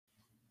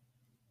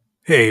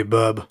Hey,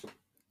 bub.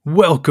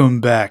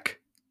 Welcome back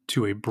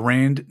to a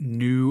brand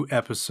new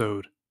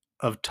episode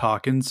of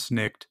Talkin'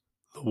 Snicked,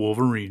 the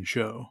Wolverine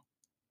Show.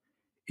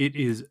 It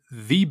is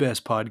the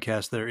best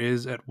podcast there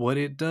is at what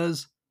it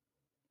does,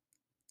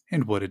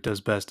 and what it does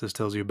best is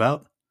tells you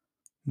about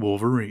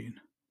Wolverine.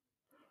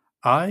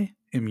 I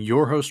am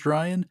your host,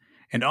 Ryan,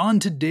 and on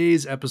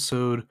today's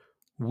episode,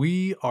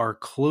 we are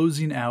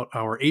closing out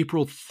our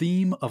April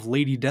theme of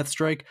Lady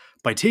Deathstrike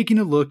by taking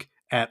a look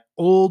at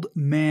Old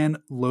Man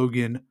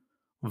Logan,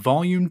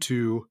 Volume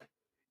 2,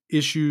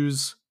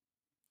 issues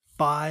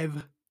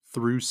 5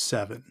 through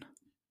 7.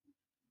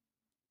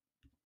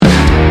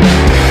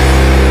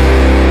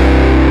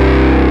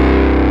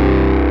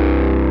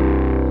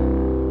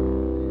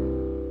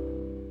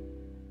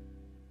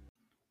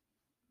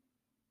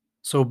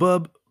 So,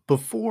 Bub,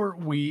 before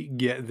we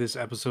get this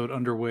episode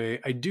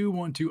underway, I do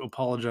want to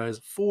apologize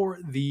for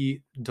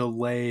the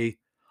delay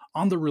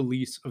on the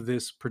release of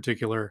this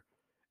particular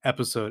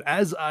episode.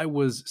 As I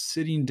was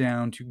sitting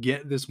down to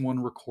get this one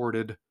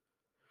recorded,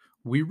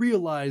 we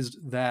realized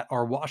that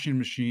our washing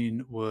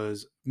machine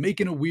was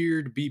making a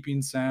weird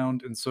beeping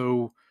sound. And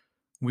so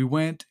we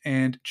went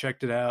and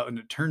checked it out. And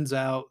it turns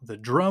out the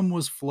drum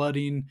was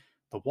flooding,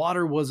 the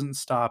water wasn't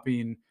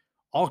stopping,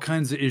 all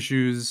kinds of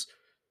issues.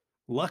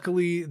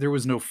 Luckily, there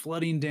was no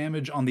flooding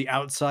damage on the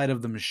outside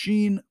of the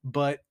machine,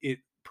 but it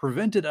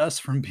prevented us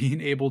from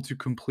being able to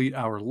complete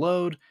our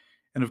load.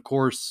 And of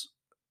course,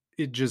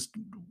 it just,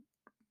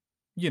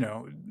 you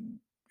know,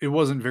 it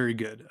wasn't very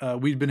good.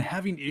 We'd been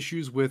having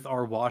issues with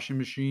our washing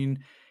machine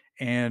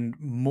and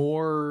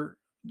more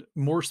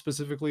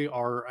specifically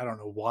our, I don't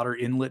know, water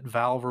inlet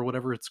valve or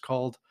whatever it's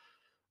called.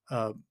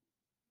 Uh,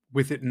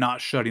 with it not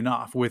shutting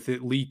off, with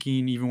it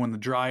leaking even when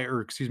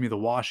the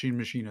washing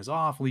machine is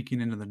off,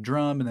 leaking into the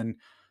drum, and then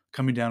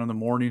coming down in the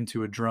morning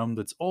to a drum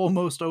that's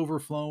almost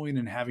overflowing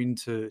and having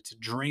to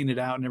drain it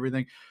out and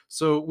everything.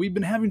 So we've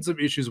been having some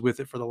issues with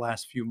it for the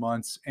last few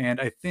months,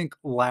 and I think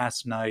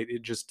last night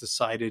it just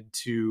decided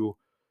to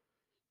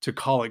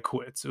call it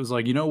quits. It was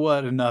like, you know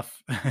what,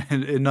 enough,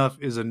 enough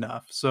is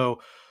enough.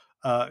 So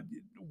uh,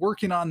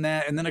 working on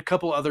that, and then a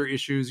couple other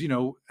issues. You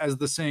know, as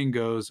the saying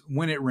goes,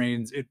 when it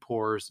rains, it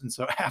pours. And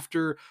so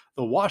after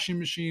the washing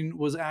machine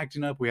was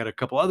acting up, we had a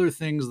couple other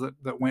things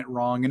that went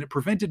wrong, and it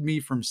prevented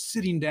me from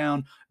sitting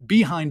down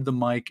behind the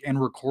mic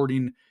and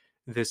recording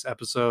this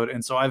episode.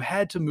 And so I've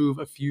had to move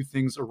a few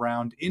things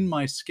around in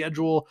my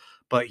schedule,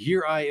 but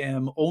here I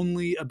am,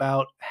 only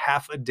about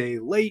half a day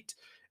late,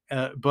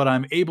 but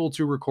I'm able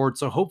to record.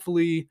 So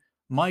hopefully,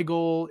 my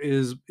goal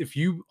is if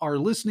you are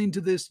listening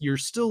to this, you're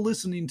still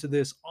listening to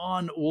this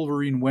on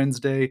Wolverine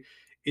Wednesday.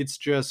 It's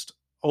just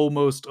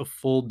almost a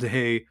full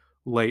day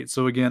late.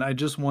 So, again, I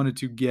just wanted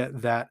to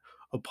get that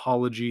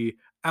apology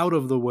out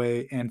of the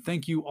way. And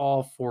thank you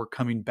all for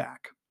coming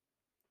back.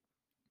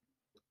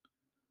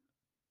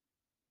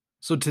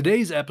 So,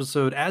 today's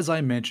episode, as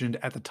I mentioned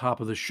at the top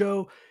of the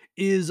show,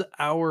 is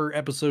our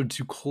episode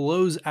to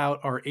close out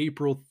our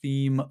April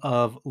theme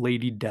of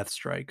Lady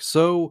Deathstrike.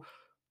 So,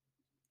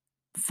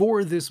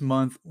 for this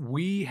month,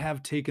 we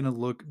have taken a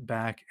look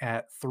back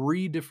at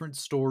three different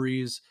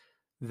stories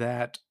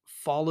that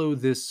follow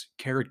this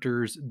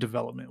character's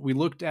development. We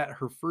looked at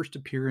her first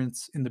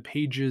appearance in the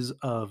pages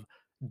of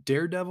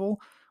Daredevil.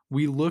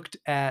 We looked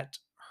at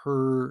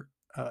her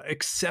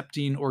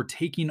accepting or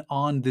taking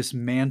on this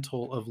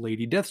mantle of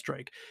Lady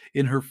Deathstrike.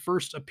 In her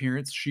first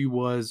appearance, she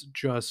was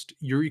just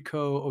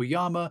Yuriko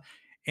Oyama,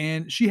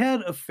 and she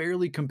had a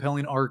fairly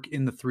compelling arc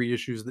in the three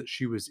issues that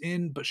she was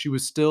in, but she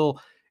was still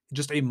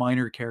just a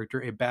minor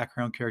character, a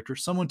background character,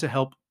 someone to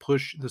help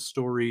push the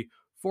story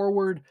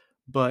forward,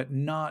 but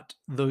not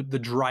the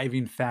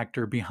driving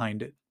factor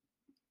behind it.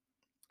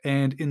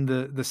 And in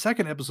the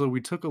second episode,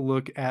 we took a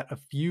look at a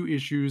few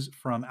issues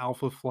from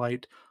Alpha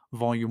Flight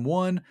Volume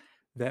 1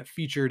 that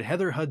featured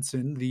Heather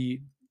Hudson,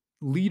 the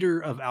leader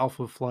of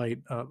Alpha Flight,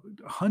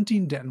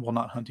 hunting down, well,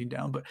 not hunting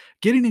down, but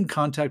getting in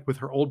contact with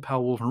her old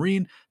pal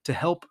Wolverine to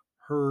help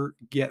her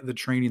get the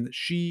training that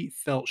she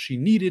felt she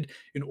needed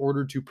in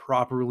order to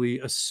properly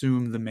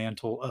assume the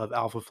mantle of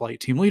Alpha Flight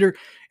team leader.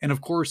 And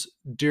of course,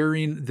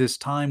 during this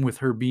time with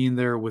her being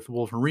there with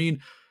Wolverine,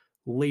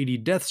 Lady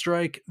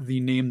Deathstrike, the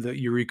name that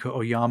Yuriko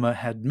Oyama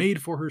had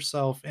made for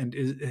herself and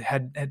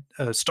had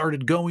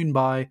started going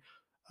by,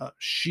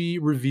 she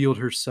revealed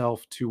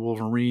herself to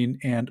Wolverine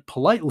and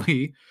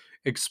politely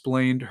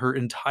explained her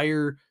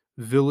entire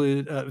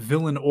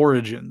villain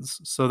origins.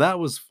 So that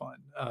was fun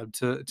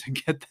to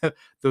get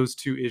those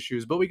two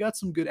issues. But we got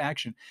some good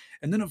action,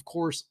 and then of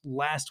course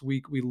last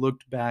week we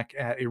looked back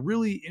at a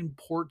really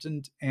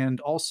important and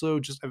also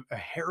just a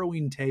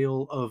harrowing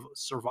tale of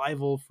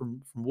survival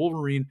from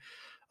Wolverine,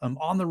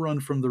 on the run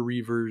from the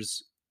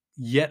Reavers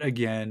yet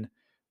again.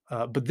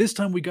 But this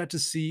time we got to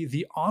see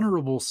the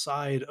honorable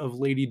side of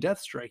Lady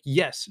Deathstrike.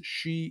 Yes,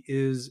 she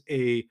is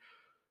a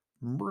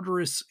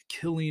murderous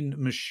killing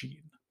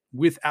machine,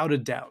 without a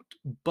doubt.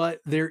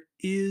 But there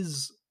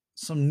is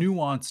some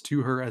nuance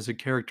to her as a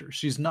character.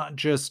 She's not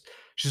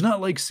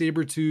like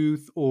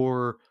Sabretooth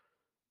or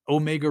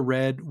Omega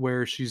Red,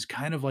 where she's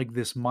kind of like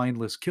this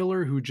mindless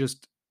killer who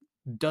just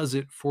does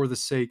it for the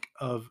sake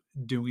of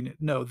doing it.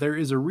 No, there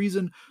is a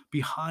reason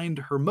behind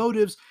her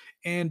motives,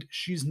 and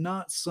she's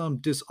not some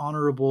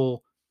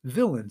dishonorable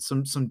villain,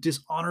 some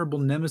dishonorable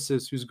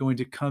nemesis who's going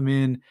to come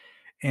in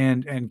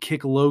and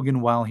kick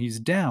Logan while he's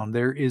down.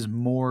 There is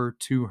more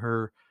to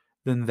her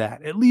than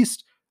that. At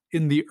least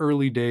in the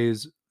early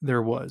days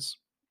there was.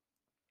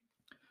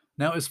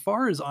 Now, as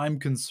far as I'm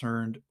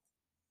concerned,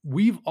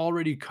 we've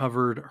already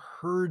covered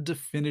her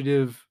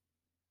definitive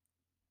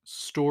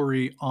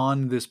story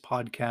on this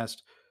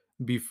podcast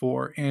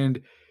before,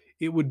 and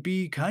it would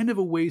be kind of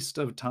a waste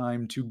of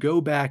time to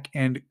go back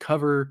and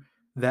cover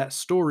that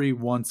story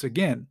once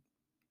again.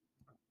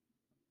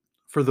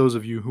 For those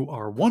of you who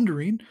are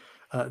wondering,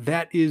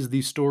 that is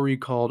the story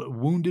called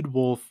Wounded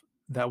Wolf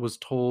that was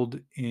told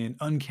in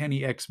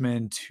Uncanny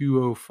X-Men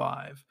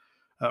 205.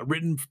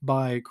 Written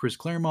by Chris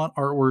Claremont,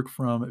 artwork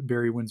from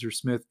Barry Windsor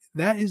Smith.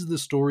 That is the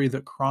story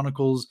that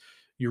chronicles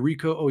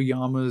Yuriko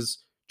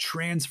Oyama's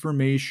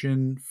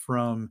transformation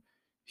from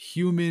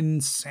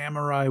human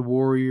samurai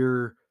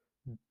warrior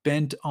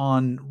bent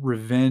on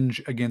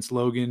revenge against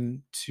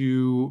Logan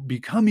to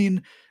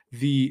becoming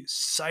the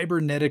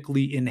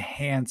cybernetically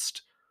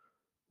enhanced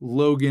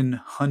Logan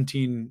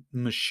hunting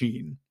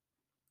machine.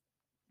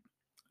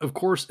 Of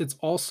course, it's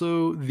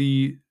also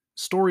the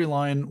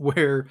storyline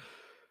where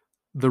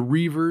the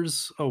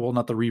Reavers, oh well,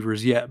 not the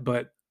Reavers yet,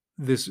 but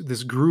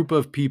this group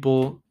of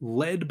people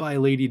led by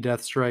Lady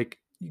Deathstrike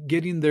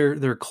getting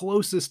their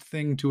closest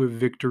thing to a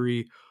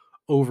victory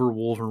over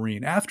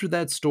Wolverine. After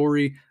that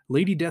story,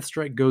 Lady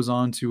Deathstrike goes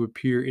on to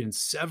appear in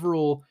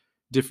several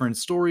different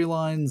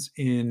storylines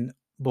in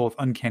both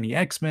Uncanny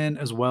X-Men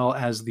as well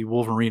as the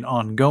Wolverine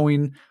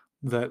ongoing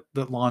that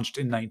launched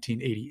in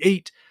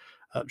 1988.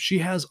 She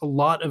has a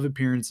lot of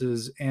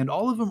appearances, and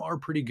all of them are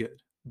pretty good.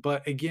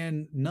 But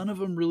again, none of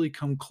them really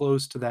come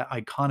close to that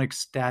iconic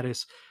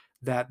status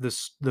that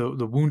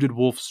the Wounded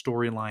Wolf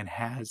storyline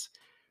has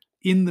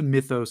in the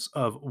mythos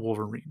of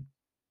Wolverine.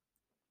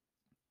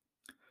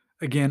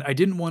 Again, I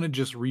didn't want to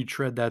just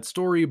retread that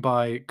story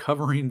by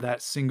covering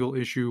that single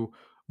issue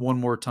one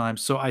more time.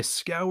 So I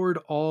scoured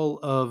all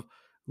of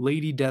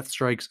Lady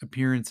Deathstrike's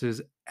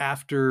appearances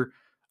after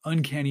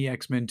Uncanny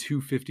X-Men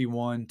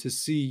 251 to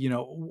see,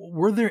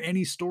 were there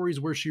any stories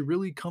where she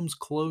really comes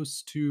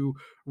close to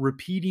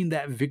repeating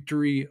that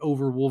victory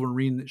over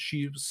Wolverine that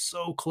she was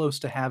so close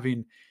to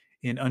having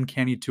in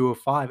Uncanny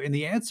 205? And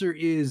the answer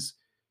is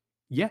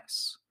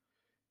yes.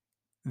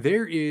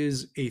 There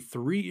is a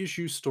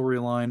 3-issue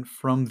storyline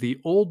from the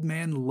Old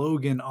Man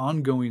Logan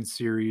ongoing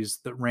series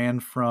that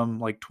ran from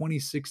like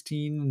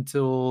 2016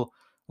 until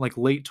like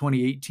late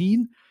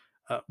 2018,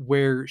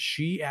 where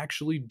she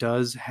actually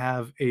does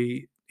have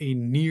a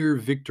near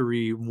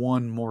victory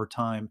one more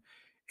time.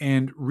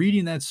 And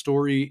reading that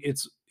story,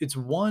 it's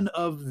one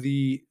of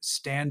the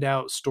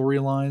standout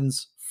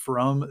storylines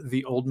from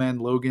the Old Man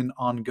Logan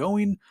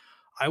ongoing.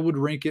 I would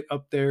rank it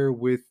up there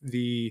with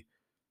the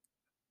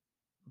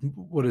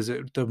what is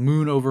it? The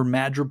Moon over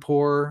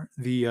Madripoor,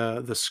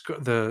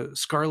 the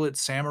Scarlet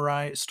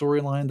Samurai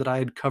storyline that I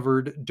had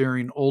covered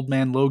during Old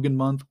Man Logan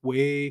month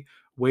way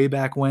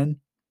back when.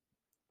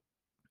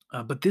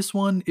 But this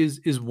one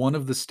is one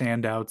of the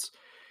standouts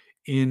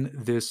in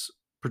this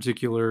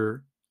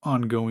particular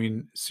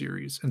ongoing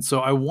series, and so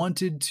I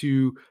wanted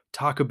to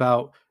talk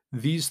about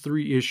these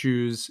 3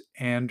 issues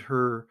and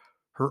her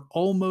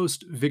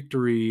almost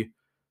victory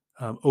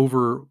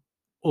over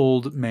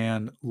Old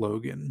Man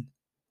Logan.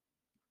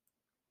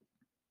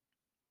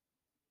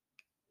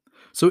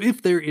 So,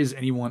 if there is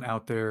anyone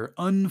out there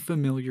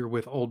unfamiliar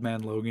with Old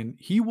Man Logan,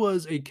 he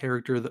was a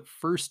character that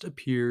first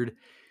appeared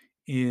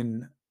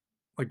in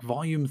like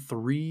volume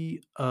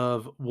 3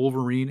 of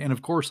Wolverine. And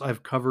of course,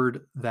 I've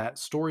covered that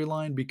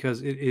storyline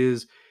because it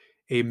is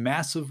a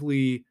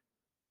massively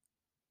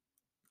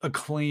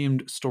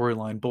acclaimed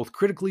storyline, both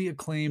critically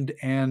acclaimed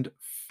and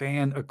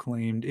fan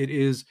acclaimed.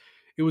 It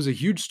was a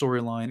huge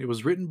storyline. It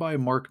was written by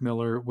Mark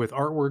Miller with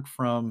artwork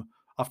from,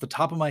 off the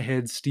top of my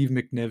head, Steve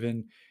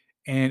McNiven.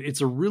 And it's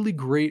a really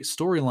great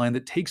storyline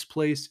that takes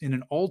place in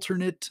an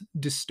alternate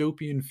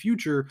dystopian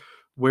future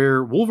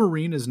where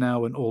Wolverine is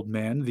now an old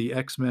man, the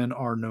X-Men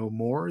are no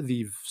more,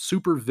 the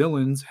super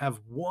villains have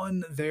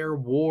won their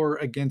war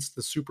against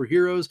the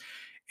superheroes,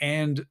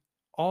 and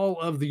all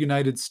of the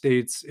United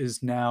States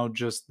is now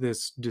just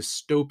this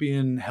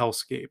dystopian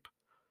hellscape.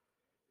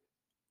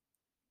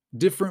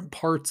 Different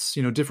parts,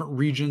 different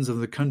regions of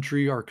the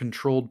country are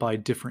controlled by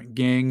different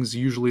gangs,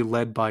 usually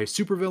led by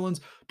supervillains.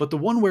 But the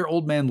one where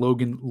Old Man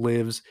Logan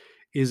lives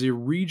is a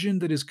region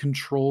that is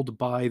controlled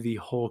by the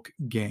Hulk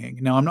gang.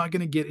 Now, I'm not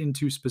going to get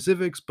into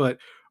specifics, but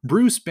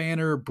Bruce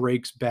Banner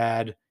breaks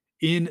bad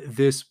in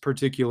this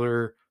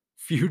particular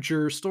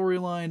future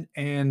storyline,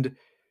 and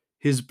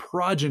his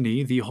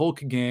progeny, the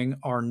Hulk gang,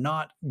 are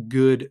not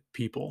good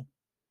people.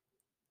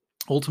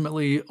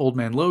 Ultimately, Old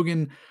Man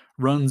Logan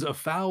runs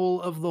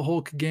afoul of the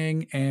Hulk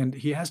gang, and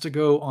he has to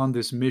go on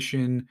this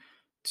mission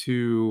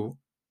to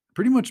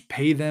pretty much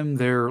pay them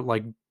their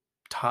like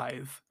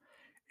tithe.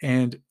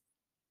 And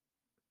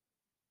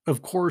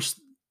Of course,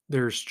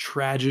 there's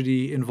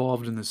tragedy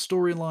involved in the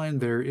storyline.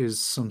 There is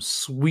some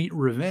sweet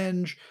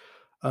revenge,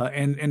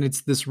 and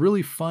it's this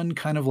really fun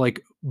kind of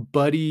like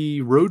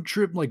buddy road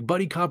trip, like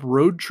buddy cop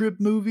road trip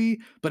movie,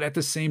 but at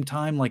the same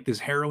time, like this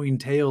harrowing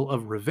tale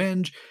of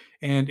revenge.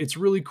 And it's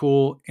really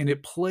cool, and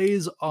it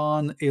plays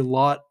on a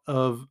lot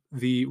of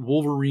the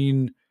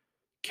Wolverine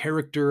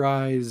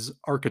characterize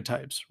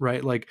archetypes,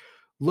 right? Like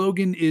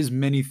Logan is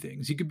many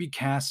things. He could be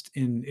cast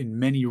in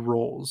many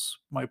roles.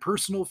 My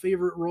personal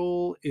favorite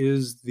role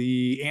is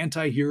the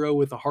anti-hero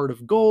with a heart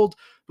of gold,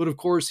 but of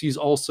course he's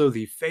also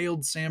the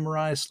failed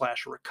samurai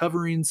slash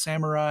recovering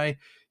samurai.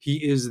 He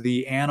is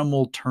the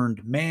animal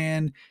turned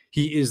man.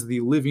 He is the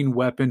living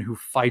weapon who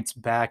fights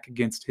back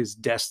against his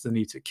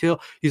destiny to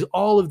kill. He's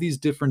all of these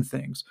different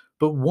things.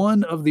 But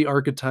one of the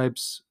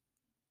archetypes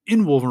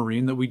in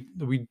Wolverine that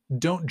we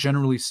don't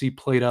generally see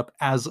played up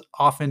as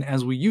often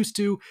as we used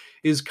to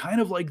is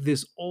kind of like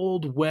this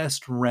old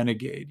west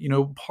renegade. You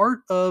know, part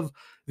of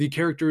the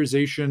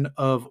characterization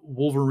of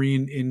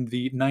Wolverine in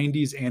the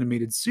 90s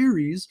animated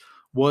series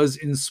was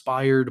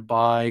inspired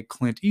by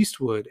Clint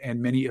Eastwood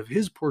and many of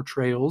his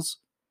portrayals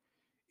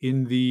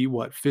in the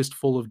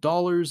Fistful of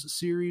Dollars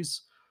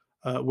series,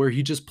 where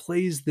he just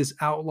plays this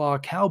outlaw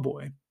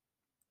cowboy.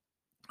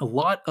 A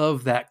lot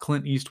of that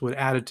Clint Eastwood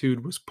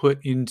attitude was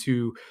put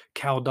into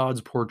Cal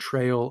Dodd's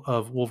portrayal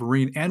of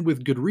Wolverine, and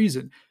with good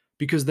reason,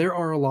 because there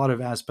are a lot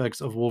of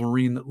aspects of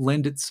Wolverine that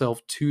lend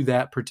itself to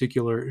that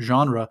particular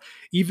genre,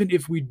 even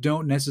if we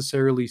don't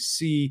necessarily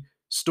see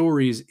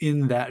stories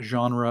in that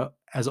genre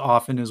as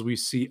often as we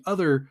see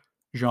other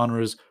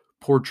genres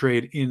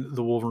portrayed in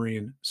the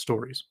Wolverine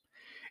stories.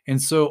 And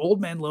so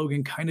Old Man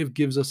Logan kind of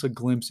gives us a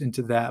glimpse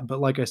into that. But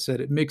like I said,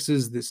 it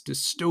mixes this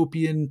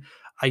dystopian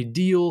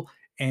ideal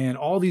and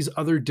all these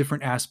other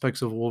different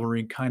aspects of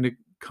Wolverine kind of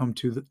come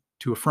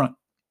to a front.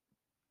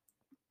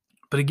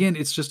 But again,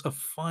 it's just a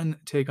fun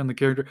take on the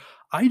character.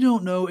 I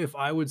don't know if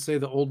I would say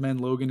the Old Man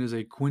Logan is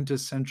a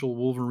quintessential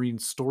Wolverine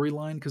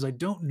storyline because I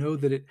don't know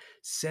that it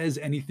says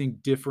anything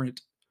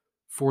different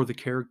for the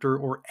character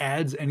or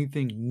adds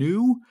anything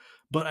new,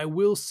 but I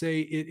will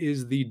say it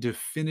is the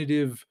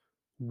definitive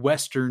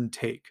Western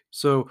take.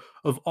 So,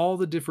 of all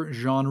the different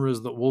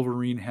genres that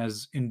Wolverine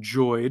has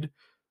enjoyed,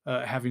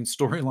 having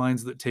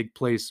storylines that take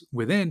place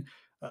within,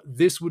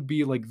 this would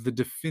be like the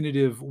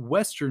definitive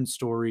Western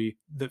story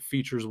that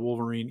features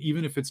Wolverine,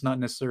 even if it's not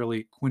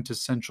necessarily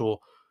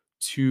quintessential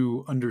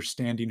to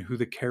understanding who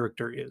the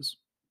character is.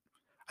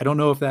 I don't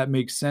know if that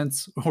makes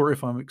sense or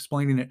if I'm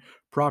explaining it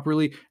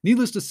properly.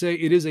 Needless to say,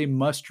 it is a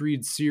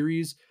must-read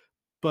series,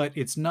 but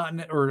it's not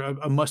or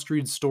a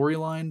must-read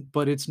storyline,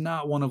 but it's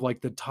not one of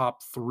like the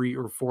top 3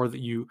 or 4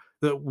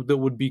 that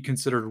would be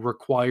considered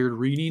required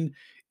reading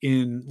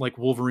in like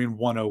Wolverine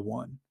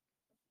 101.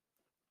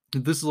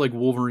 This is like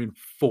Wolverine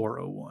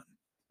 401.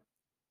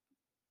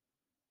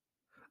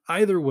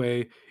 Either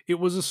way, it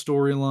was a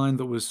storyline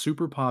that was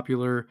super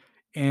popular,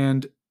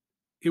 and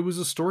it was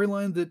a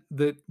storyline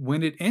that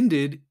when it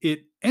ended,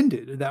 it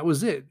ended. That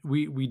was it.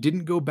 We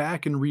didn't go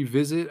back and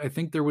revisit. I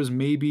think there was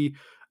maybe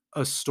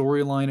a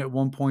storyline at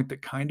one point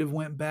that kind of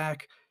went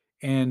back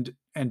and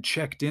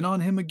checked in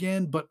on him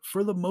again, but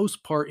for the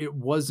most part, it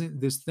wasn't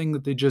this thing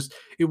that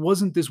it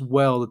wasn't this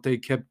well that they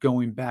kept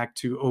going back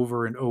to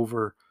over and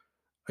over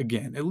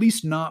again, at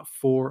least not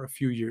for a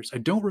few years. I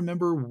don't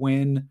remember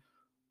when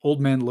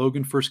Old Man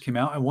Logan first came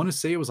out. I want to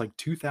say it was like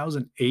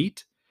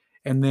 2008,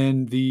 and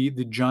then the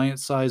giant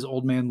size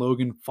Old Man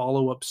Logan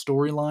follow-up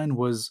storyline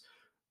was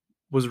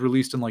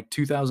released in like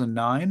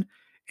 2009,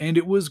 and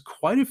it was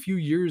quite a few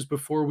years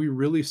before we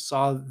really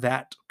saw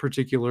that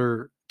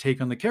particular take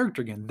on the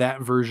character again,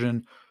 that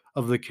version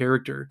of the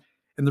character.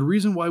 And the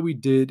reason why we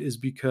did is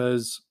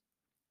because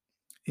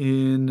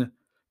in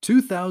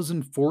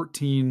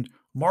 2014,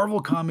 Marvel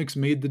Comics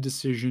made the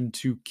decision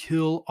to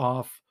kill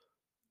off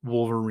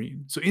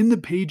Wolverine. So, in the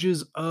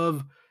pages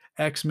of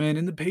X Men,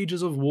 in the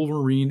pages of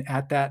Wolverine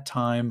at that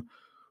time,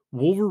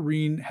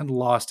 Wolverine had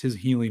lost his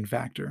healing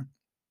factor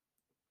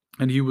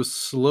and he was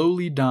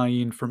slowly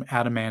dying from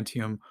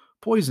adamantium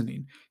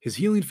poisoning. His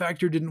healing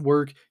factor didn't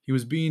work. He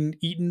was being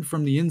eaten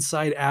from the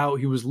inside out.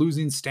 He was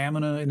losing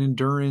stamina and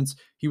endurance.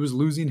 He was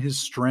losing his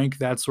strength,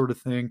 that sort of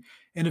thing.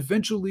 And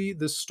eventually,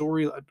 this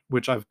story,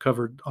 which I've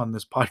covered on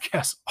this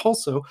podcast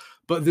also,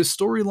 but this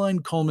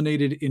storyline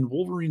culminated in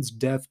Wolverine's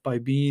death by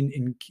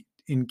being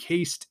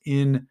encased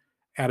in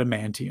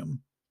adamantium.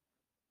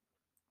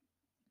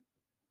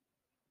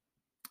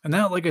 And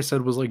that, like I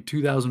said, was like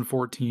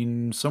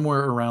 2014,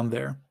 somewhere around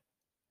there.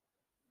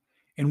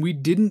 And we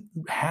didn't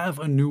have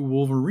a new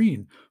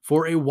Wolverine.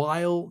 For a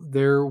while,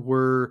 there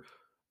were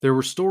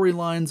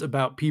storylines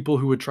about people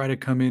who would try to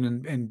come in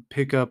and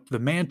pick up the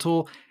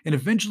mantle, and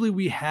eventually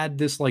we had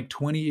this like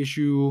 20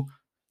 issue,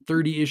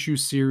 30 issue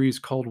series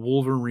called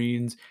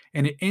Wolverines,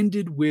 and it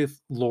ended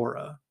with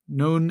Laura,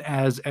 known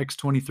as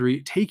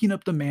X-23, taking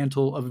up the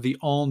mantle of the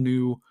all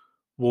new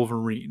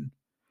Wolverine.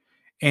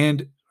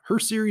 And her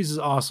series is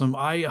awesome.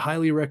 I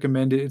highly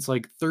recommend it. It's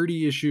like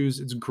 30 issues.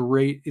 It's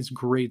great. It's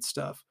great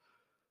stuff.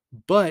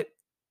 But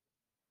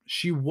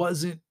she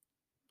wasn't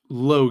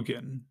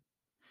Logan.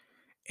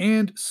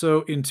 And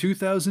so in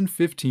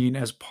 2015,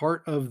 as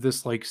part of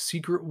this like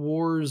Secret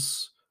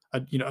Wars,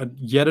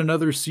 yet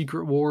another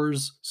Secret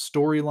Wars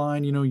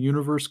storyline,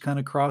 universe kind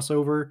of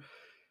crossover,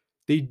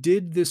 they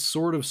did this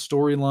sort of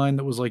storyline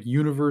that was like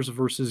universe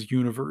versus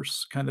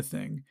universe kind of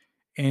thing.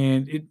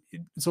 And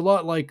it's a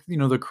lot like,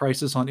 the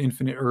Crisis on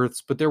Infinite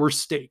Earths, but there were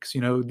stakes,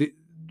 the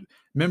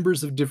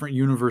members of different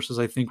universes,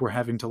 I think, were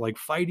having to like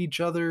fight each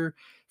other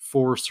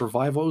for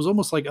survival. It was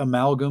almost like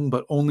Amalgam,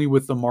 but only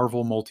with the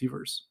Marvel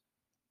multiverse.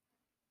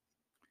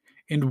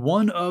 And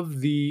one of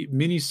the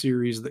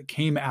miniseries that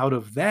came out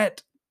of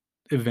that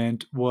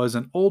event was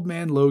an Old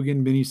Man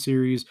Logan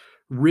miniseries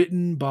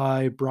written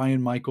by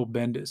Brian Michael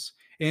Bendis.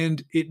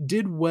 And it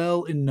did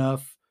well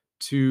enough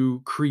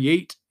to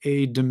create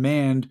a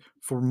demand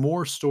for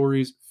more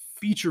stories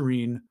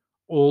featuring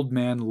Old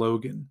Man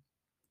Logan.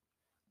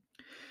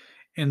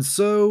 And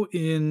so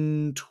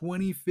in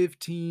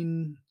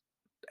 2015,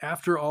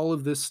 after all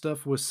of this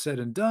stuff was said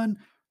and done,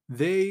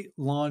 they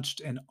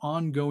launched an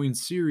ongoing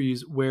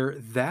series where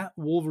that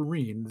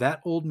Wolverine, that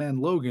Old Man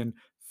Logan,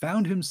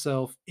 found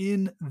himself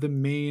in the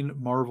main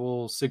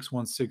Marvel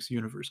 616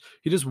 universe.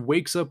 He just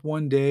wakes up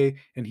one day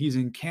and he's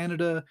in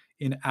Canada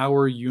in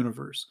our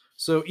universe.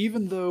 So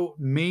even though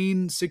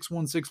main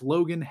 616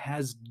 Logan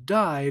has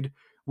died,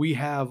 we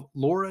have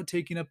Laura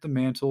taking up the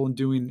mantle and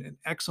doing an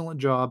excellent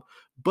job.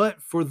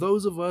 But for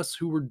those of us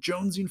who were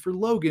jonesing for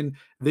Logan,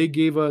 they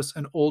gave us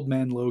an Old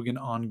Man Logan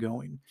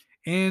ongoing.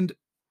 And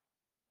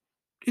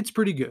it's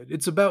pretty good.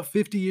 It's about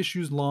 50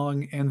 issues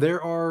long, and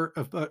there are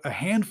a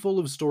handful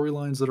of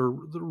storylines that are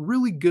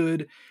really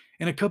good,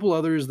 and a couple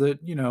others that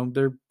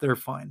they're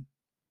fine.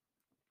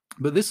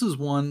 But this is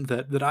one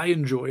that I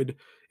enjoyed.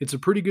 It's a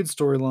pretty good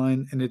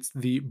storyline, and it's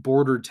the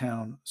Border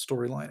Town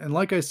storyline. And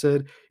like I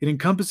said, it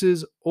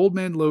encompasses Old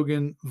Man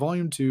Logan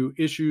Volume 2,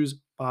 issues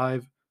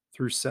 5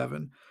 through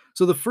 7.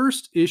 So the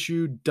first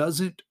issue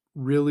doesn't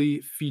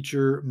really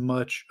feature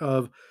much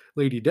of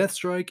Lady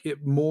Deathstrike.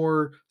 It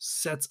more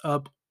sets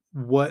up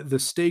what the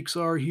stakes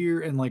are here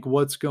and like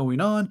what's going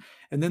on.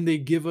 And then they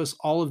give us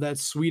all of that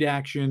sweet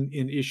action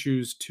in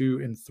issues 2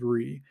 and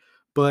 3.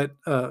 But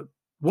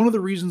one of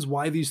the reasons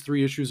why these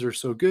three issues are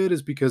so good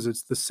is because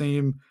it's the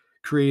same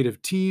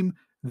creative team.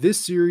 This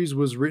series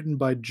was written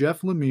by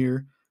Jeff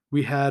Lemire.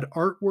 We had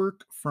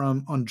artwork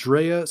from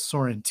Andrea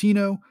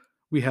Sorrentino.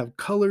 We have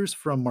colors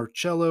from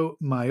Marcello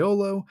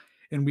Maiolo.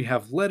 And we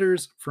have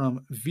letters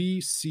from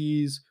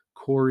VC's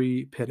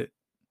Corey Pettit.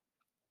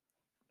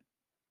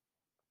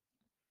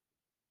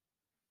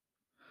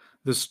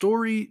 The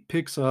story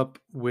picks up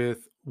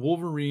with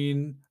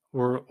Wolverine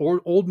or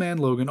Old Man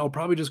Logan. I'll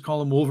probably just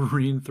call him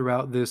Wolverine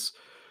throughout this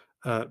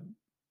uh,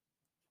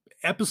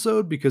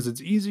 episode because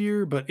it's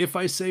easier. But if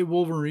I say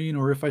Wolverine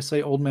or if I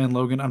say Old Man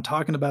Logan, I'm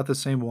talking about the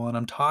same one.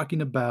 I'm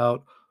talking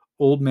about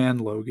Old Man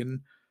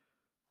Logan.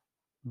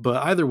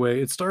 But either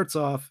way, it starts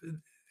off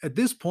at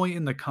this point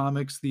in the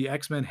comics, the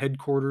X-Men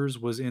headquarters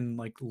was in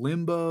like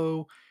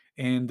limbo,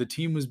 and the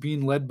team was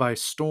being led by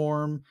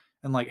Storm,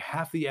 and like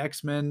half the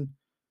X-Men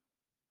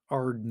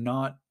are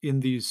not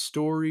in these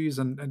stories,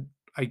 and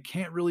I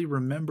can't really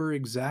remember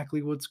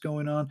exactly what's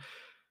going on.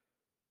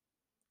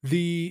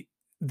 The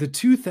the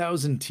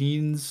 2000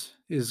 teens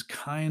is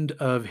kind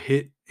of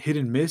hit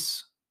and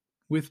miss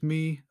with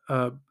me.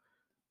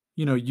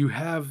 You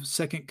have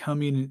Second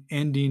Coming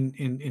ending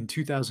in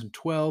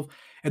 2012,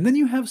 and then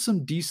you have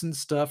some decent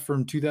stuff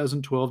from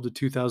 2012 to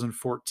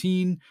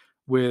 2014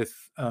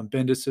 with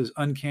Bendis's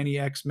Uncanny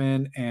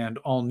X-Men and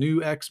All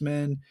New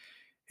X-Men,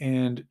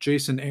 and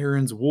Jason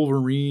Aaron's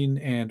Wolverine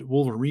and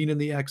Wolverine and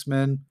the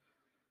X-Men.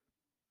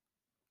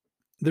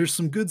 There's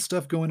some good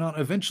stuff going on.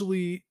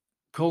 Eventually,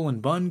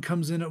 Colin Bunn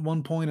comes in at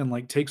one point and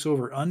like takes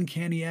over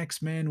Uncanny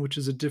X-Men, which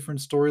is a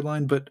different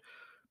storyline. But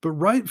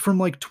right from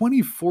like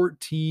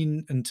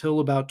 2014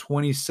 until about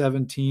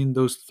 2017,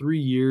 those 3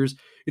 years,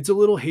 it's a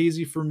little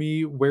hazy for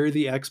me where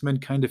the X-Men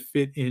kind of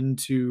fit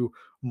into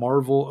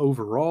Marvel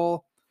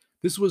overall.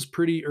 This was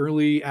pretty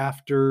early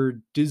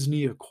after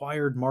Disney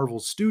acquired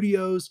Marvel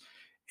Studios,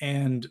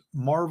 and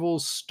Marvel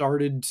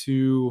started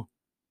to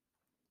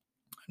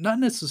not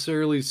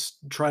necessarily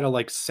try to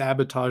like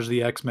sabotage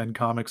the X-Men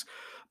comics,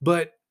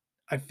 but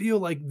I feel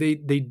like they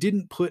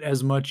didn't put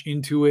as much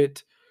into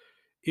it.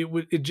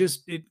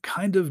 It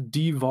kind of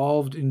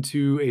devolved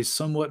into a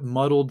somewhat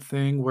muddled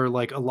thing where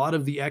like a lot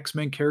of the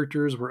X-Men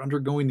characters were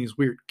undergoing these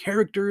weird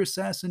character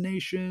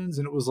assassinations,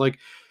 and it was like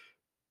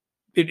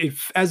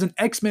as an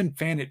X-Men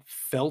fan, it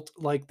felt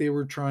like they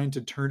were trying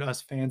to turn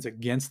us fans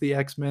against the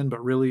X-Men,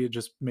 but really it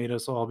just made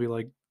us all be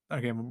like,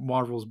 okay,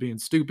 Marvel's being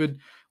stupid.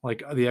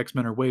 Like the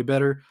X-Men are way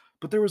better.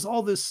 But there was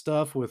all this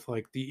stuff with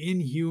like the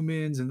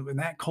Inhumans, and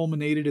that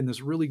culminated in this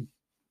really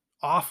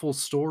awful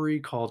story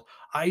called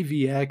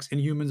IVX,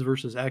 Inhumans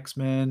versus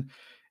X-Men.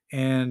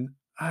 And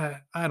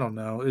I don't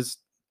know, is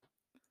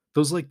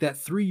those like that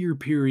 3 year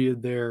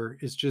period there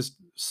is just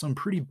some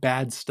pretty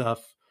bad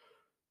stuff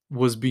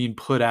was being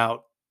put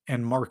out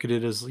and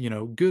marketed as,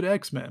 good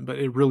X-Men, but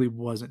it really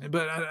wasn't.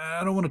 But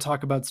I don't want to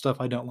talk about stuff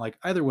I don't like.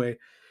 Either way,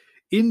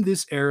 In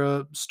this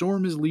era,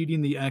 Storm is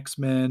leading the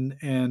X-Men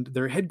and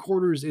their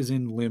headquarters is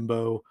in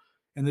Limbo.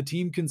 And the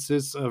team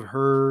consists of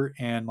her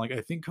and like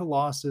I think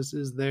Colossus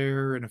is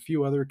there and a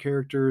few other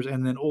characters,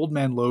 and then Old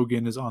Man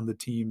Logan is on the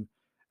team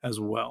as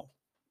well.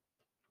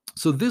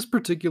 So this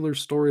particular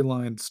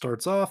storyline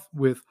starts off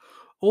with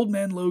Old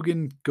Man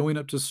Logan going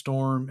up to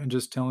Storm and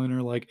just telling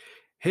her like,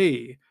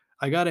 "Hey,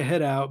 I got to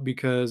head out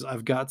because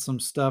I've got some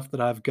stuff that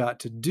I've got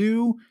to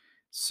do.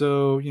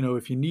 So,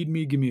 if you need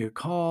me, give me a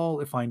call.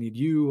 If I need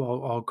you,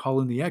 I'll call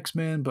in the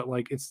X-Men, but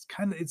like it's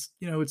kind of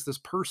it's this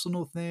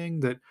personal thing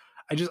that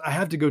I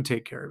have to go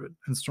take care of it."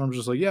 And Storm's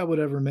just like, "Yeah,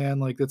 whatever, man.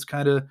 Like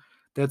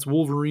that's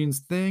Wolverine's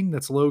thing,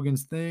 that's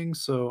Logan's thing.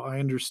 So I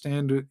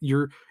understand it.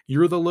 You're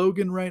the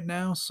Logan right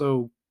now,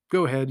 so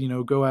go ahead,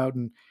 go out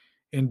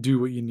and do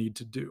what you need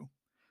to do."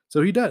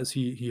 So he does.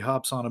 He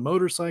hops on a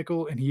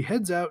motorcycle and he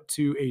heads out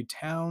to a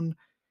town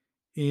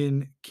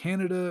in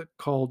Canada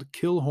called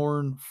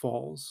Kilhorn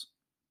Falls.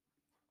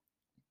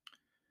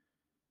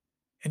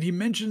 And he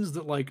mentions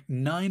that like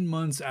 9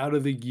 months out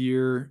of the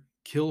year,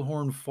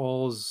 Kilhorn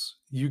Falls,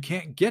 you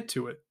can't get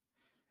to it.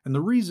 And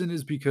the reason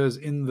is because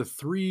in the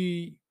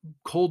 3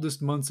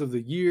 coldest months of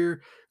the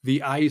year,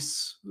 the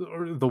ice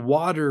or the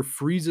water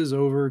freezes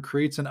over,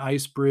 creates an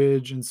ice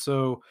bridge, and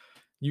so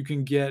you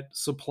can get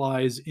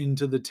supplies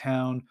into the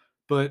town,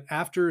 but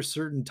after a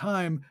certain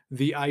time,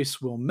 the ice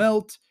will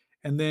melt,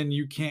 and then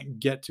you can't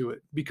get to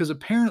it because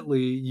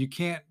apparently you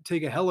can't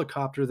take a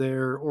helicopter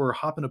there or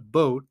hop in a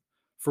boat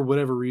for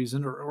whatever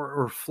reason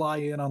or fly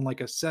in on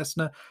like a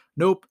Cessna.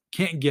 Nope,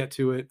 can't get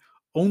to it.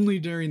 Only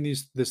during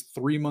this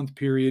 3-month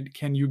period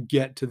can you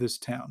get to this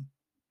town.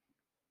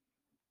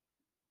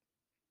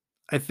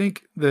 I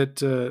think that,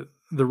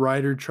 the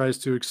writer tries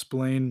to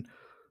explain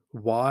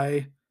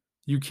why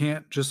you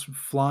can't just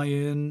fly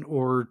in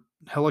or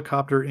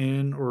helicopter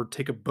in or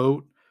take a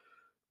boat,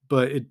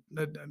 but it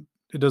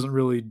doesn't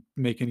really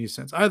make any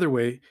sense. Either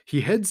way, he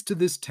heads to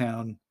this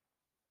town,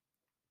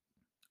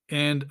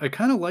 and I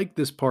kinda like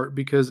this part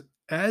because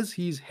as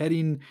he's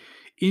heading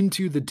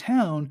into the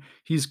town,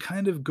 he's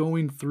kind of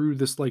going through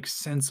this, like,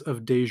 sense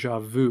of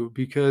déjà vu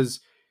because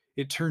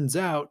it turns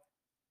out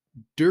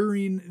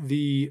during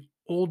the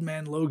Old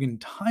Man Logan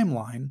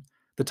timeline,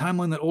 the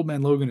timeline that Old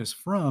Man Logan is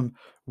from,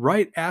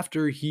 right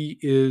after he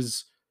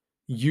is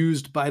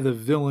used by the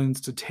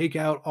villains to take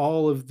out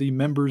all of the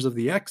members of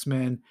the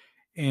X-Men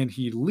and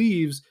he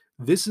leaves,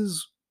 this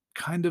is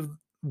kind of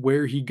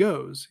where he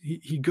goes.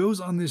 He goes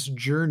on this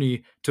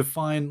journey to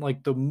find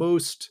like the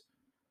most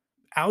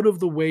out of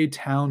the way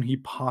town he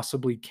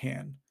possibly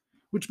can,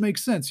 which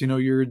makes sense.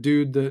 You're a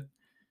dude that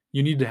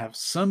you need to have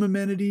some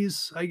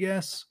amenities, I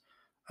guess,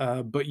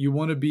 but you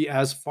want to be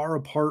as far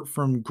apart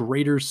from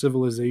greater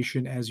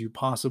civilization as you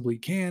possibly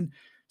can.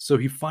 So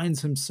he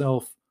finds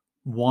himself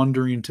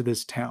wandering to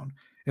this town.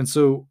 And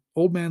so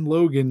Old Man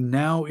Logan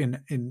now in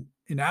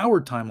our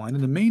timeline,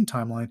 in the main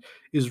timeline,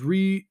 is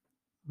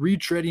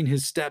retreading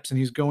his steps and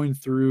he's going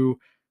through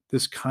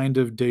this kind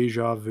of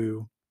deja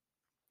vu,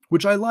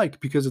 which I like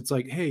because it's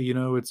like, hey,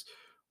 it's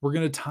we're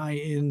gonna tie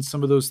in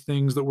some of those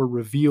things that were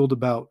revealed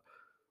about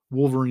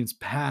Wolverine's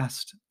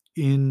past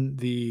in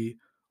the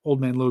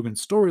Old Man Logan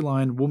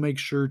storyline. We'll make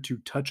sure to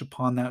touch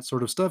upon that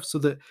sort of stuff so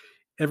that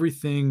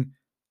everything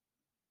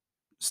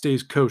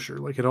stays kosher.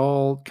 Like it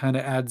all kind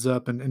of adds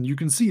up, and you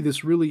can see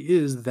this really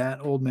is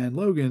that Old Man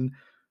Logan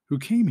who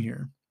came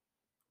here.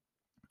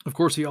 Of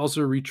course, he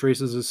also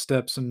retraces his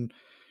steps and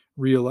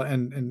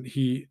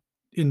he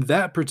in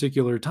that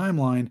particular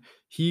timeline,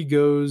 he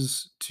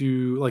goes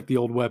to like the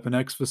old Weapon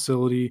X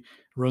facility,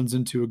 runs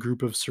into a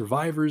group of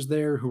survivors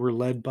there who were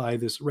led by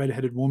this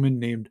redheaded woman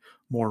named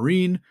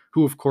Maureen,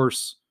 who of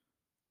course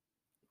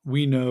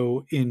we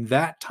know in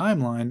that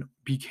timeline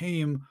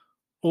became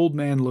Old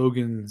Man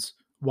Logan's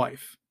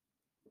wife.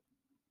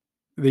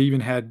 They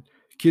even had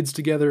kids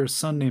together, a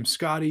son named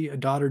Scotty, a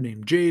daughter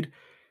named Jade,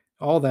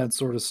 all that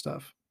sort of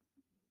stuff.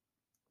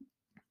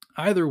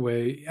 Either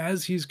way,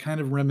 as he's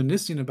kind of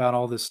reminiscing about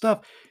all this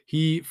stuff,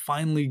 he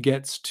finally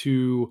gets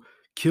to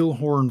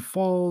Killhorn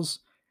Falls,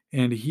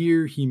 and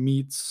here he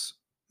meets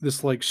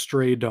this like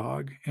stray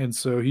dog. And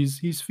so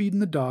he's feeding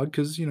the dog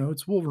because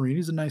it's Wolverine.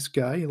 He's a nice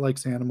guy. He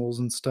likes animals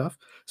and stuff,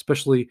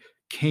 especially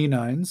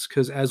canines,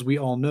 because as we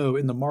all know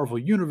in the Marvel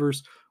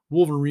universe,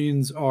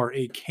 Wolverines are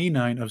a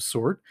canine of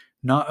sort,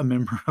 not a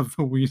member of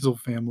the Weasel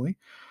family.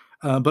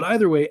 But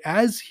either way,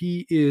 as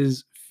he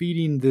is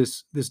feeding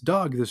this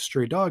dog, this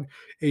stray dog,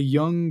 a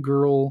young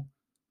girl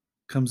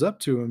comes up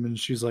to him and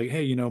she's like,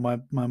 "Hey,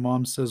 my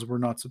mom says we're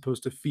not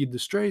supposed to feed the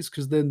strays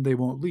because then they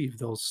won't leave;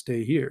 they'll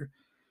stay here."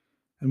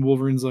 And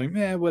Wolverine's like,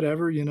 "Yeah,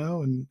 whatever,"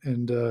 and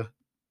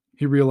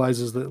he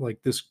realizes that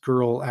like this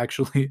girl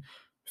actually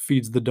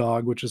feeds the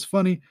dog, which is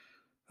funny.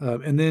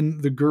 And then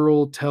the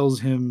girl tells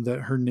him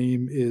that her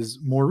name is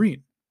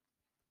Maureen,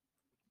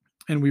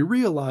 and we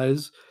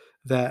realize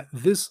that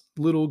this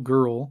little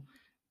girl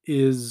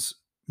is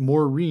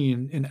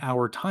Maureen in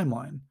our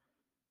timeline.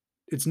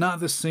 It's not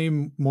the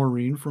same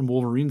Maureen from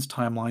Wolverine's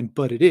timeline,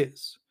 but it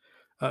is.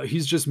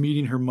 He's just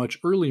meeting her much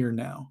earlier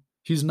now.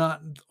 He's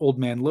not Old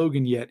Man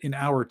Logan yet in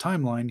our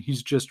timeline.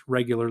 He's just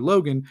regular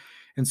Logan.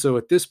 And so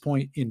at this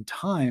point in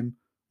time,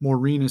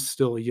 Maureen is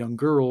still a young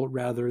girl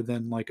rather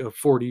than like a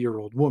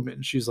 40-year-old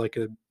woman. She's like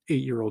a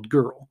 8-year-old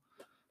girl,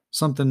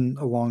 something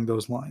along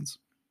those lines.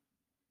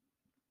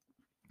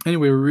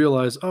 Anyway, we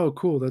realize, oh,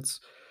 cool. That's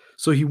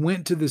so he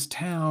went to this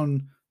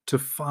town to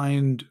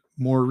find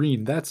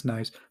Maureen. That's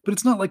nice. But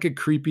it's not like a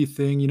creepy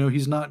thing.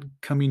 He's not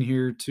coming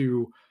here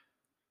to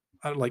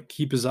like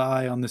keep his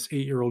eye on this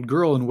 8-year-old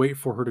girl and wait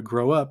for her to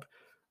grow up.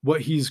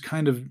 What he's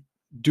kind of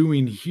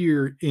doing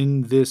here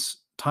in this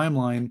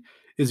timeline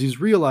is he's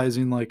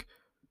realizing like,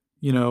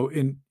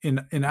 in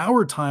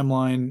our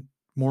timeline,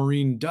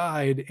 Maureen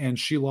died and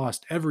she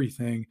lost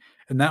everything,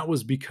 and that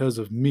was because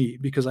of me,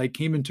 because I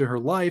came into her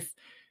life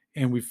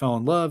and we fell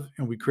in love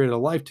and we created a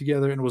life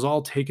together and it was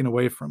all taken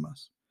away from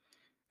us.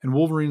 And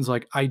Wolverine's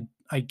like,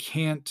 I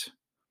can't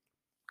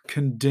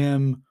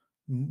condemn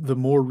the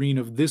Maureen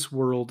of this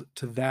world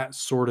to that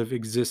sort of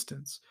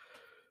existence.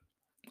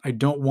 I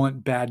don't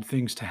want bad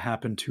things to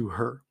happen to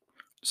her.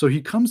 So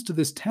he comes to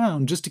this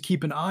town just to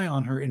keep an eye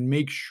on her and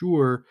make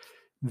sure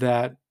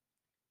that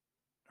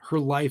her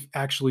life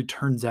actually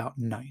turns out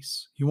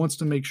nice. He wants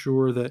to make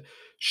sure that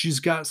she's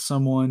got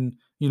someone,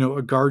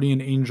 a guardian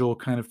angel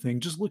kind of thing,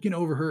 just looking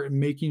over her and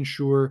making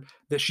sure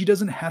that she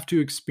doesn't have to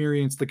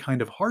experience the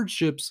kind of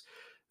hardships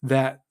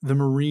that the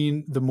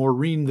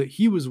Maureen that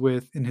he was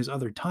with in his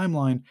other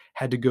timeline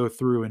had to go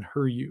through in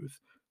her youth.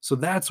 So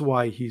that's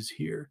why he's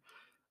here.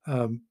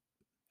 Um,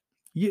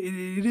 yeah,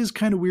 it is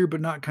kind of weird,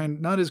 but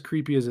not as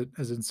creepy as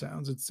it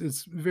sounds.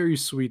 It's very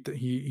sweet that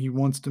he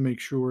wants to make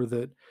sure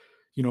that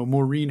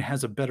Maureen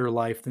has a better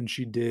life than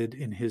she did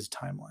in his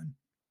timeline.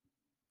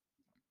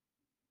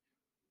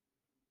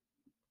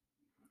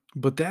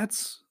 But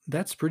that's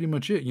pretty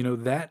much it.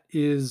 That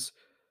is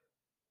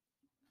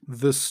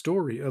the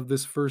story of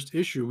this first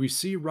issue. We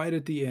see right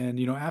at the end,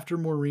 after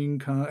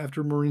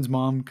Maureen's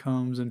mom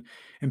comes and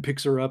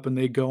picks her up and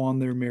they go on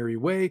their merry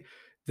way,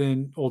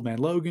 then Old Man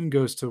Logan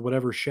goes to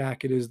whatever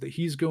shack it is that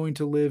he's going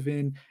to live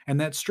in,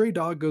 and that stray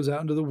dog goes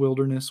out into the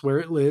wilderness where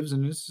it lives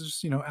and it's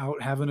just,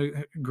 out having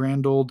a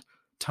grand old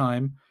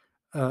time.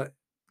 Uh,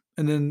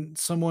 and then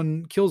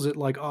someone kills it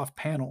like off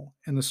panel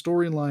and the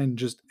storyline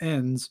just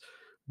ends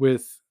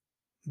with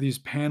these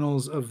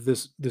panels of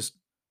this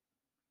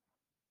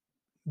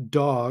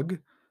dog,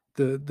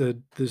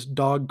 this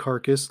dog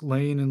carcass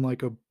laying in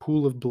like a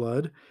pool of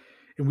blood,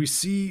 and we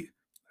see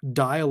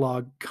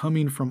dialogue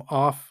coming from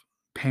off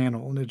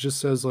panel, and it just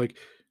says like,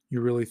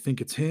 "You really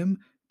think it's him?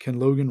 Can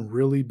Logan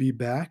really be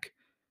back?"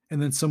 And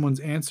then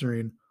someone's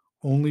answering,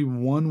 "Only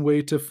one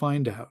way to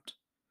find out."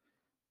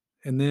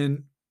 And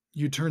then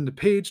you turn the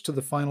page to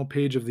the final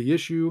page of the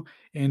issue,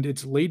 and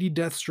it's Lady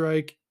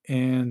Deathstrike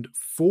and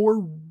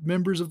four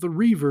members of the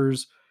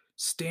Reavers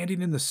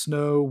standing in the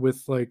snow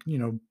with like,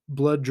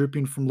 blood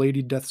dripping from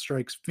Lady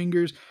Deathstrike's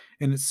fingers.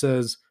 And it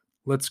says,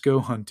 "Let's go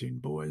hunting,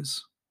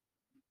 boys."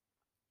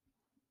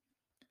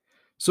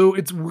 So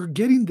we're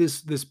getting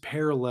this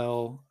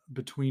parallel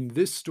between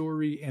this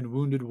story and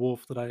Wounded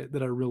Wolf that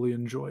I really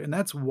enjoy. And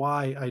that's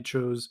why I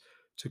chose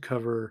to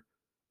cover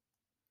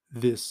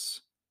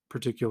this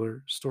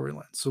particular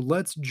storyline. So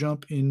let's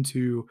jump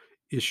into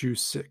issue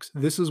 6.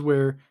 This is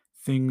where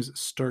things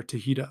start to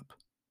heat up.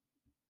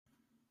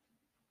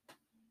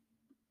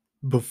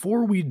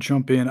 Before we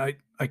jump in, I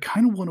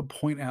kind of want to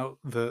point out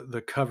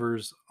the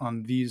covers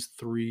on these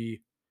 3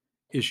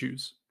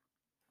 issues.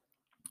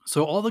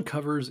 So all the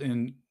covers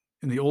in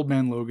the Old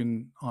Man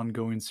Logan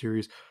ongoing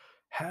series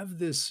have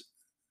this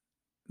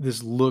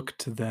look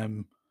to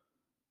them,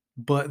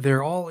 but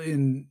they're all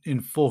in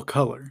full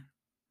color.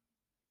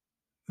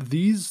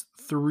 These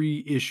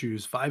 3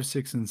 issues, 5,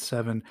 6, and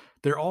 7,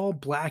 they're all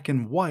black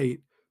and white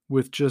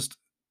with just,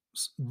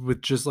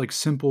 like,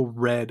 simple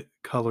red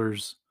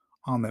colors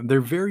on them. They're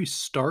very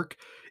stark.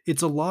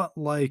 It's a lot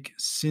like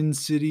Sin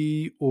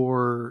City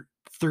or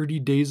 30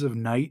 Days of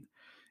Night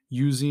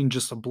using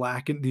just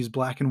these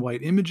black and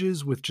white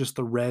images with just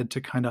the red to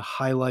kinda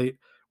highlight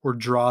or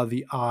draw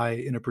the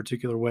eye in a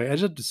particular way. I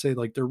just have to say,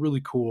 like, they're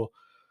really cool.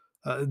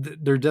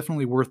 They're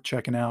definitely worth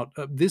checking out.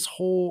 This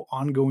whole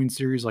ongoing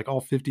series, like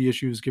all 50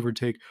 issues, give or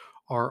take,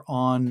 are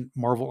on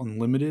Marvel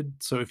Unlimited.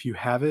 So if you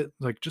have it,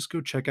 like just go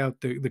check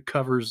out the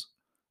covers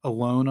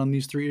alone on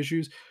these 3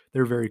 issues.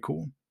 They're very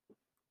cool.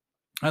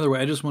 Either way,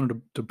 I just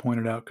wanted to point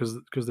it out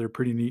because they're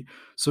pretty neat.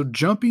 So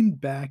jumping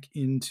back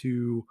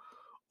into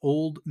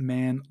Old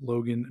Man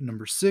Logan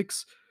number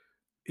 6,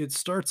 it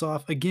starts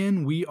off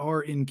again. We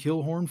are in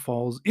Kilhorn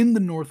Falls in the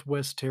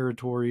Northwest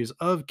Territories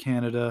of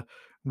Canada.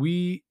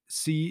 We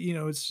see,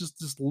 it's just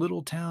this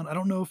little town. I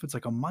don't know if it's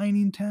like a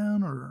mining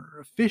town or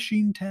a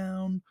fishing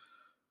town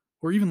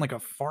or even like a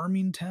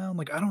farming town.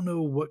 Like, I don't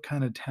know what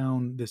kind of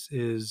town this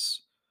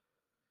is,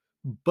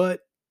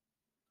 but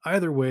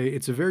either way,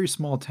 it's a very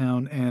small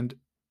town. And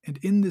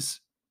in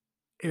this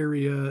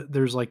area,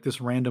 there's like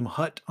this random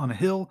hut on a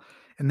hill,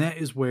 and that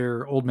is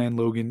where Old Man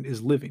Logan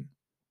is living.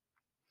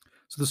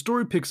 So the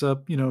story picks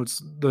up,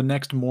 it's the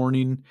next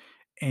morning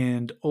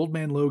and Old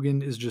Man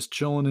Logan is just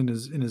chilling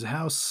in his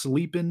house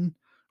sleeping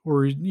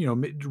or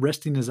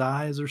resting his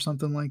eyes or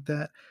something like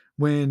that,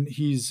 when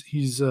he's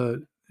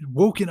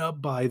woken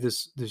up by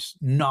this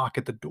knock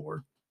at the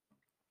door,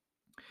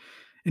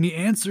 and he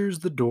answers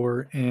the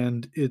door,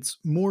 and it's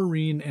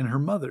Maureen and her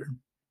mother,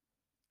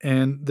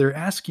 and they're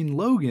asking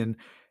Logan,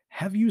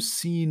 "Have you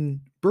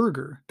seen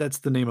Burger?" That's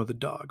the name of the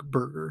dog,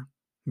 Burger.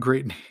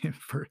 Great name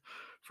for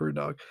a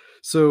dog.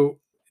 So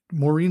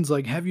Maureen's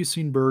like, "Have you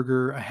seen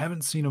Burger? I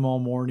haven't seen him all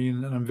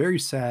morning, and I'm very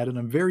sad and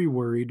I'm very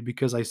worried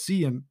because I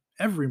see him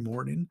every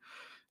morning,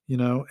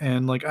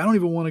 and like I don't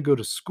even want to go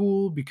to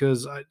school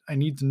because I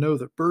need to know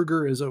that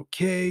Burger is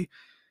okay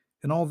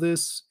and all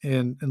this."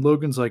 And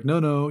Logan's like, "No,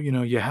 no,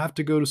 you have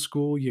to go to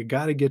school. You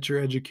got to get your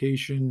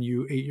education,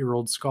 you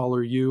 8-year-old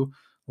scholar, you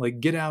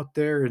like get out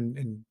there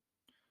and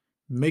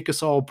make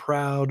us all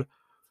proud.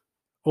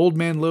 Old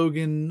man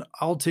Logan,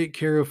 I'll take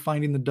care of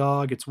finding the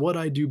dog. It's what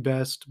I do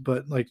best,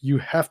 but like you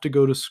have to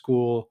go to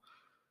school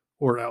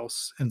or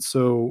else." And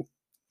so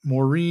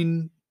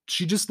Maureen,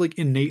 she just like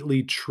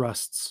innately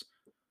trusts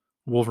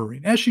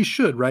Wolverine, as she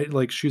should, right?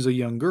 Like she's a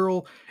young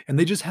girl, and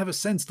they just have a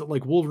sense that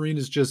like Wolverine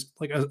is just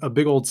like a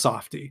big old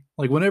softy.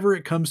 Like whenever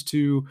it comes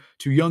to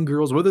young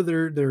girls, whether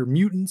they're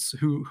mutants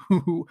who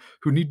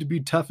need to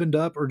be toughened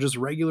up, or just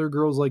regular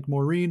girls like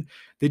Maureen,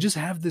 they just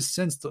have this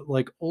sense that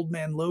like old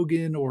man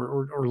Logan,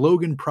 or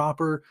Logan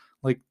proper,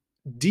 like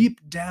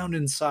deep down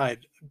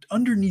inside,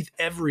 underneath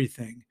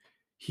everything,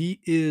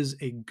 he is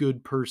a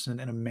good person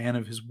and a man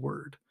of his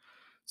word.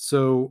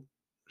 So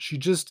she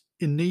just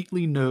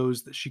innately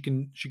knows that she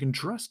can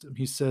trust him.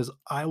 He says,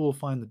 "I will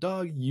find the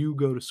dog, you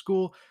go to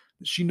school."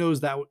 She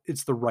knows that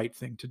it's the right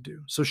thing to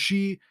do. So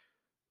she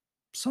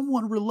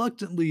somewhat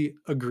reluctantly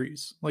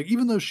agrees. Like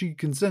even though she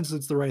consents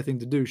it's the right thing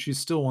to do, she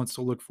still wants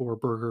to look for a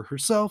burger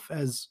herself,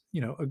 as,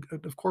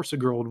 of course a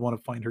girl would want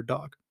to find her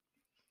dog.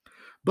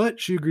 But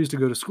she agrees to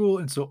go to school,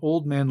 and so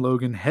old man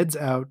Logan heads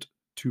out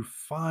to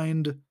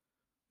find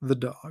the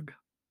dog.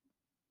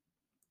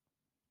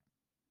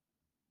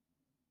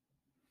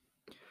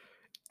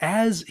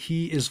 As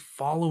he is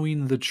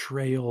following the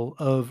trail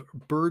of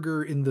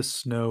Burger in the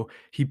snow,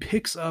 he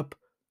picks up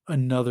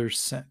another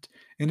scent.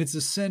 And it's a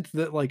scent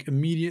that like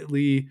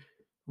immediately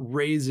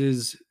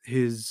raises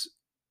his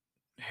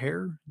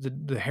hair,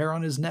 the hair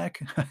on his neck.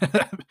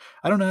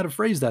 I don't know how to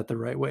phrase that the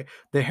right way.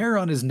 The hair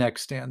on his neck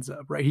stands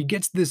up, right? He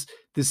gets this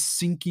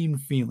sinking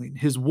feeling.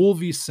 His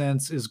wolvie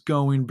sense is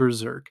going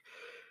berserk.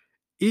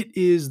 It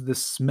is the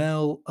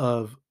smell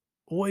of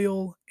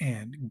oil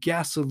and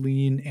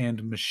gasoline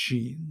and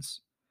machines.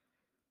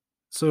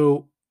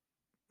 So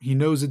he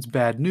knows it's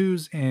bad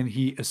news, and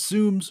he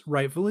assumes,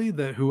 rightfully,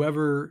 that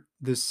whoever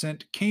this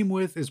scent came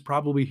with is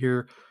probably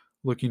here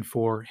looking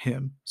for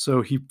him.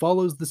 So he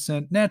follows the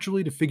scent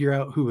naturally to figure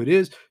out who it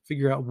is,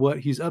 figure out what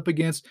he's up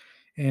against,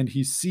 and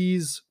he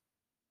sees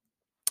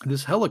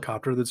this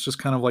helicopter that's just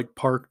kind of like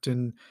parked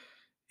in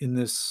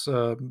this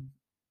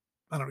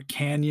I don't know,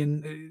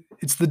 canyon.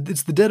 It's the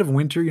dead of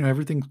winter,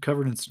 everything's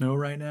covered in snow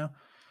right now.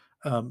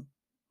 Um,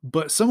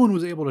 but someone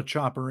was able to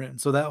chop her in.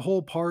 So that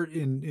whole part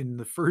in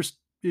the first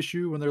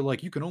issue when they're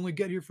like, "You can only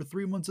get here for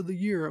 3 months of the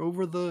year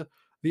over the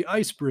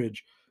ice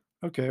bridge."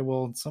 Okay,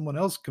 well, someone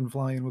else can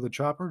fly in with a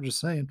chopper, just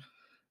saying.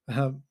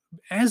 Um,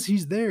 as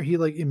he's there, he,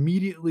 like,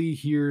 immediately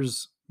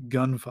hears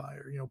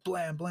gunfire,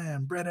 blam,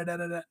 blam,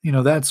 bra-da-da-da-da,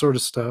 that sort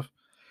of stuff,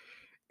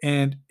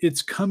 and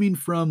it's coming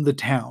from the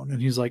town,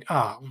 and he's like,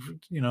 "Ah,"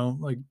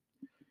 like,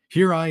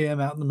 here I am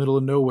out in the middle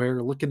of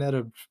nowhere looking at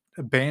a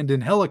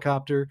abandoned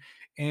helicopter,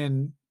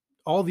 and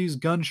all these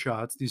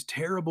gunshots, these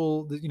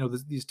terrible,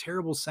 these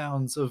terrible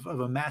sounds of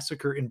a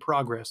massacre in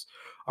progress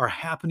are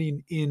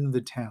happening in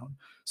the town.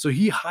 So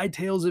he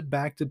hightails it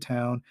back to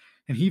town,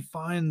 and he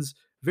finds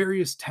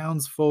various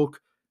townsfolk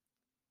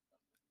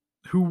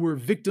who were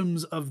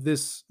victims of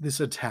this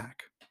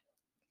attack.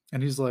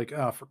 And he's like,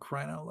 "Ah, for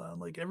crying out loud,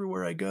 like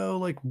everywhere I go,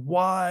 like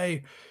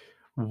why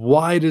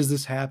does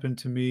this happen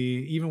to me?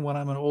 Even when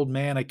I'm an old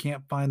man, I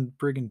can't find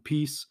friggin'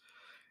 peace."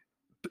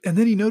 And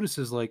then he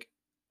notices like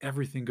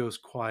everything goes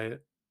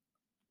quiet.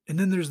 And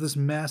then there's this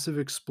massive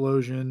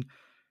explosion,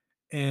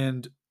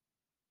 and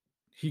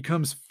he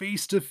comes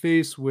face to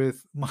face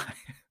with my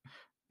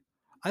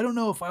I don't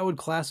know if I would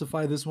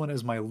classify this one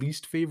as my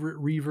least favorite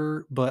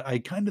Reaver, but I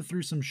kind of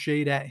threw some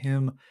shade at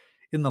him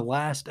in the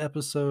last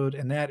episode,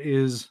 and that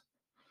is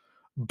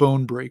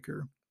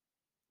Bonebreaker,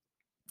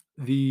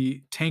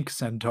 the tank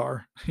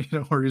centaur,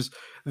 where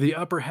the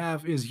upper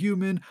half is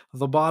human,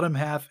 the bottom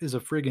half is a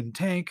friggin'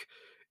 tank,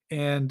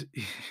 and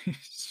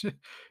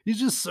he's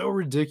just so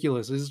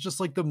ridiculous. He's just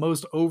like the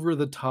most over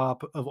the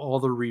top of all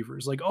the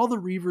Reavers. Like all the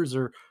Reavers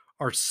are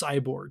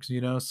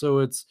cyborgs, So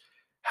it's,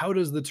 how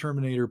does the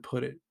Terminator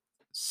put it?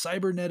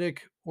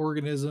 Cybernetic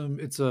organism.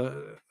 It's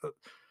a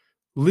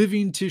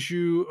living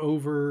tissue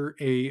over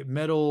a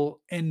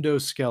metal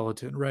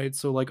endoskeleton, right?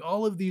 So like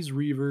all of these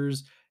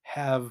Reavers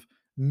have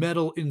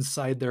metal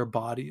inside their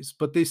bodies,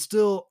 but they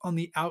still on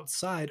the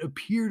outside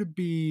appear to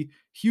be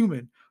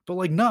human. But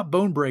like not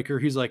Bonebreaker,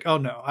 he's like, "Oh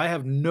no, I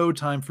have no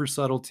time for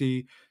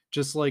subtlety.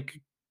 Just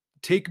like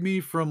take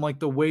me from like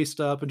the waist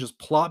up and just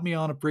plop me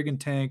on a friggin'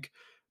 tank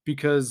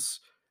because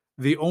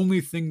The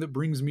only thing that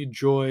brings me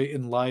joy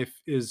in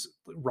life is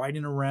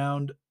riding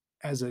around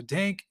as a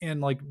tank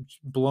and like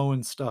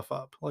blowing stuff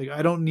up. Like,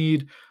 I don't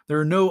need, there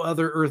are no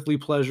other earthly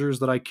pleasures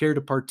that I care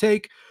to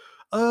partake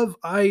of.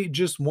 I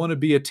just want to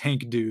be a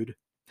tank dude.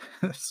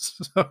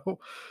 so,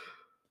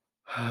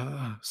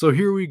 so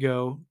here we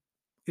go.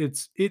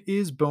 It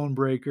is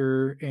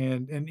Bonebreaker,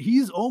 and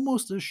he's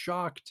almost as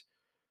shocked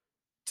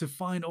to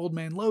find Old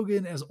Man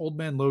Logan as Old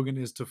Man Logan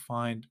is to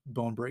find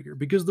Bonebreaker,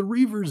 because the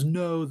Reavers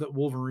know that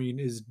Wolverine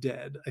is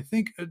dead. I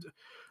think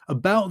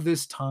about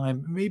this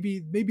time,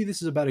 maybe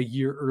this is about a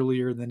year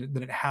earlier than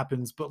it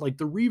happens, but like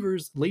the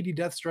Reavers, Lady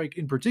Deathstrike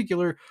in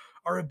particular,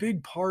 are a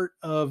big part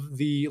of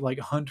the like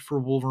hunt for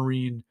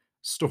Wolverine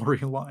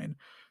storyline.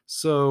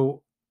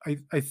 So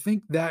I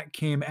think that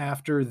came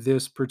after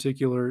this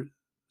particular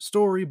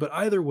story, but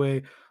either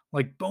way,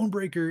 like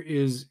Bonebreaker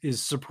is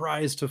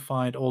surprised to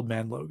find Old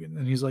Man Logan,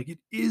 and he's like, "It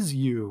is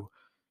you.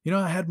 You know,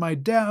 I had my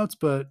doubts,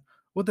 but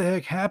what the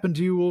heck happened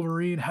to you,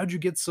 Wolverine? How'd you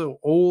get so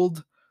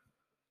old?"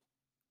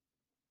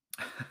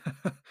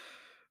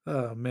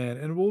 Oh man,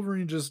 and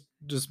Wolverine just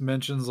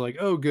mentions like,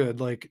 "Oh, good."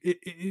 Like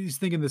he's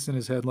thinking this in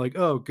his head, like,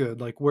 "Oh,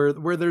 good." Like where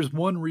there's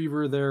one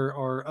Reaver, there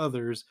are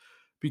others,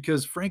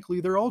 because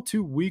frankly, they're all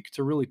too weak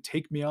to really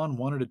take me on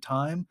one at a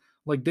time.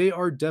 Like they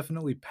are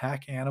definitely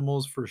pack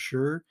animals for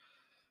sure.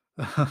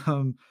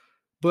 Um,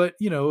 but,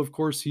 of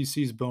course, he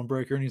sees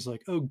Bonebreaker and he's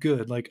like, "Oh,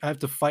 good. Like, I have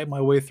to fight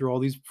my way through all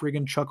these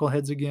friggin'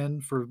 chuckleheads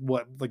again for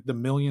what, like the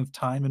millionth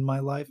time in my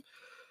life."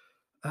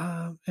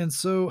 And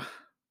so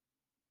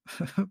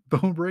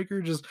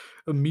Bonebreaker just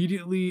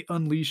immediately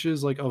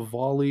unleashes like a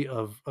volley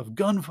of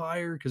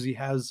gunfire because he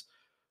has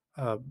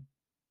uh,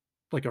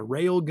 like a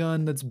rail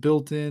gun that's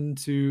built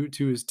into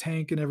to his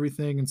tank and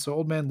everything. And so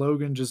Old Man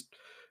Logan just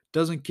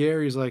doesn't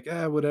care. He's like,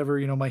 whatever,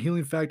 my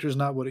healing factor is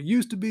not what it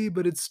used to be,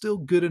 but it's still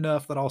good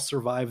enough that I'll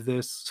survive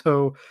this.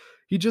 So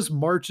he just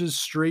marches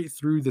straight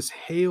through this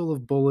hail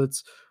of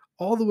bullets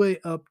all the way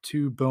up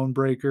to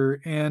Bonebreaker.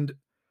 And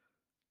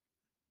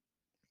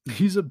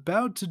he's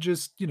about to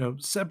just,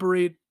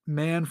 separate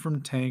man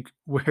from tank,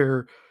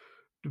 where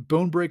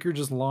Bonebreaker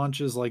just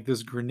launches like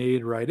this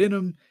grenade right in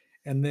him,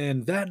 and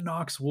then that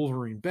knocks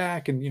Wolverine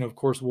back. And of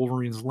course,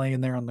 Wolverine's laying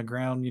there on the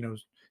ground,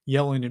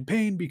 yelling in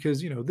pain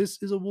because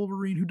this is a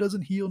Wolverine who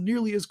doesn't heal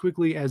nearly as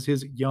quickly as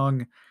his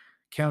young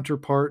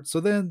counterpart. So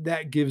then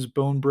that gives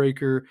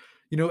Bonebreaker,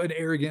 an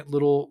arrogant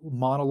little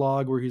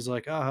monologue where he's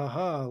like, "Ah ha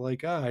ha,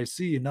 like I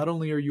see. Not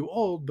only are you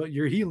old, but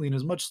your healing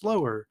is much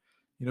slower.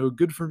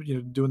 Good for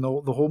doing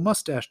the whole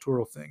mustache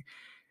twirl thing."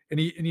 And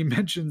he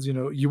mentions,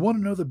 "You want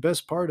to know the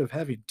best part of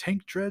having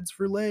tank treads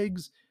for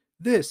legs?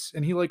 This."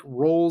 And he like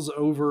rolls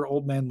over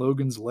Old Man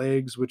Logan's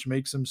legs, which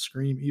makes him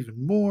scream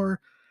even more.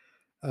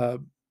 Uh,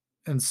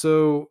 and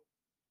so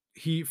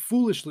he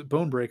foolishly,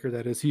 Bonebreaker,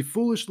 that is, he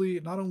foolishly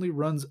not only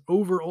runs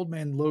over Old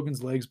Man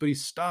Logan's legs, but he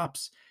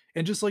stops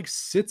and just like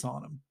sits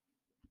on him.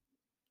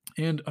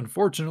 And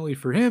unfortunately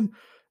for him,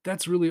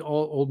 that's really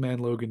all Old Man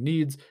Logan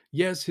needs.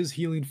 Yes, his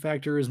healing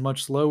factor is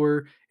much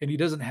slower and he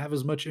doesn't have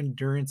as much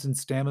endurance and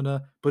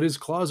stamina, but his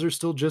claws are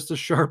still just as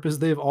sharp as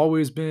they've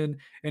always been,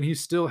 and he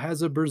still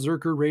has a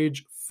berserker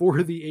rage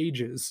for the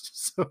ages.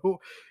 So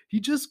he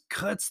just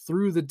cuts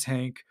through the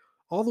tank,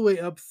 all the way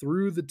up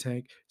through the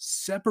tank,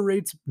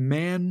 separates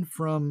man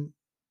from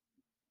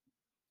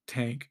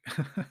tank.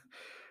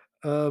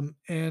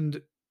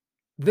 And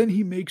then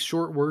he makes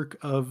short work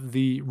of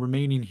the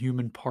remaining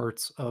human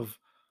parts of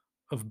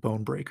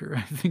Bonebreaker.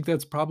 I think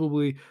that's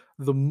probably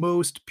the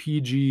most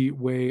PG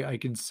way I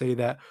can say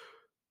that,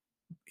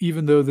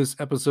 even though this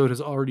episode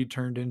has already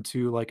turned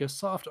into like a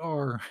soft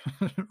R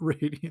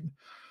rating.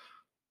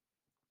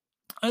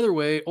 Either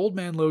way, Old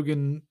Man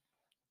Logan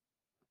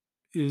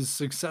is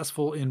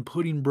successful in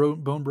putting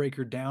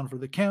Bonebreaker down for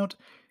the count.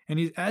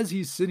 And as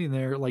he's sitting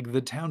there, like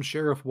the town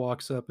sheriff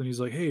walks up and he's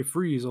like, "Hey,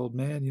 freeze, old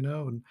man,"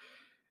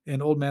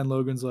 and Old Man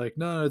Logan's like,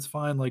 "No, no, it's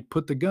fine. Like,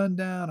 put the gun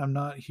down. I'm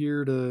not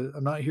here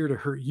to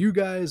hurt you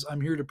guys. I'm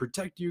here to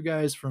protect you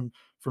guys from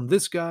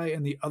this guy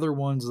and the other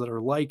ones that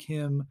are like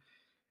him."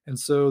 And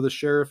so the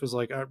sheriff is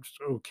like,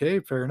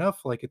 "Okay, fair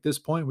enough. Like at this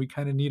point, we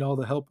kind of need all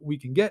the help we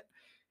can get."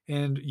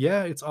 And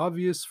yeah, it's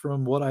obvious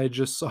from what I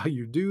just saw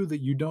you do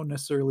that you don't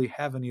necessarily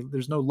have any,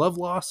 there's no love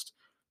lost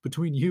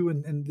between you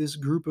and this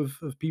group of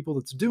people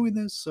that's doing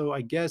this. So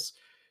I guess,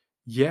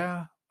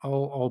 yeah,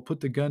 I'll put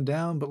the gun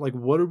down, but like,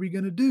 what are we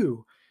gonna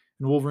do?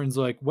 And Wolverine's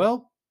like,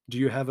 "Well, do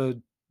you have a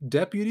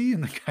deputy?"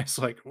 And the guy's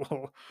like,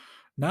 "Well,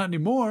 not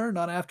anymore,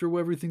 not after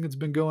everything that's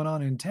been going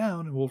on in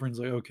town." And Wolverine's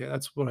like, "Okay,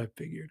 that's what I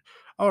figured.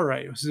 All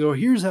right, so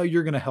here's how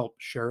you're gonna help,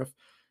 Sheriff.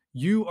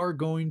 You are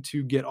going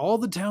to get all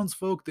the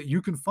townsfolk that you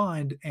can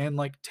find and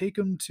like take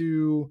them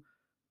to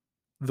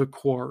the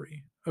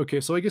quarry."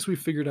 Okay, so I guess we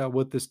figured out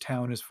what this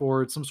town is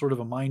for. It's some sort of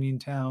a mining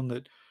town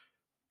that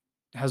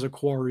has a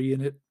quarry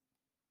in it.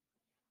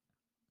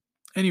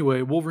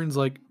 Anyway, Wolverine's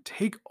like,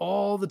 "Take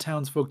all the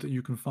townsfolk that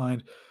you can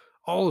find,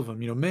 all of them,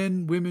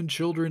 men, women,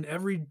 children,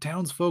 every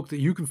townsfolk that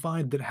you can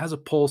find that has a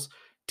pulse,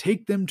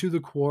 take them to the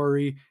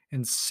quarry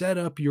and set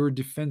up your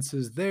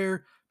defenses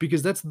there,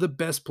 because that's the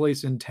best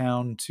place in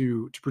town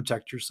to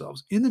protect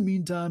yourselves. In the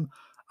meantime,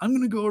 I'm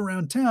going to go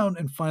around town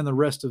and find the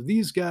rest of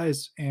these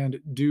guys and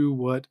do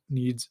what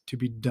needs to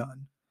be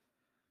done.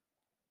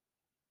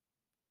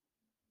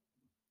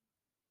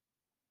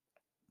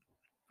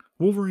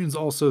 Wolverine's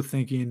also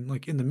thinking,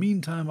 like, in the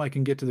meantime, I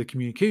can get to the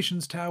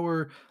communications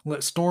tower,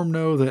 let Storm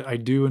know that I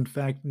do, in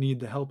fact, need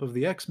the help of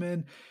the X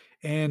Men.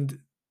 And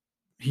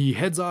he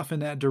heads off in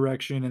that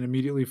direction and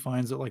immediately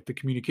finds that, like, the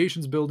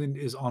communications building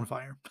is on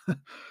fire.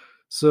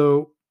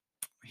 So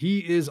he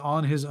is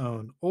on his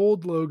own.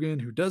 Old Logan,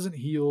 who doesn't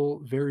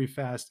heal very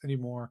fast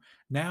anymore,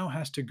 now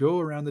has to go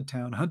around the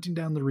town hunting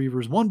down the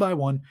Reavers one by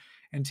one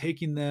and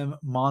taking them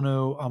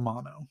mano a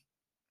mano.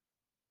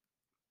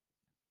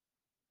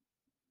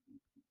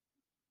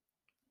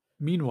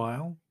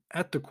 Meanwhile,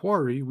 at the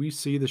quarry, we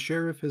see the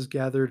sheriff has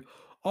gathered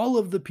all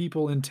of the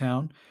people in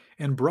town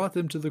and brought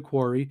them to the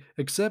quarry,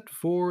 except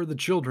for the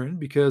children,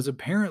 because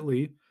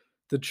apparently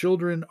the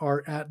children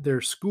are at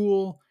their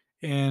school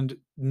and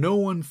no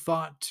one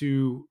thought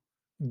to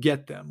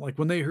get them. Like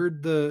when they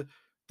heard the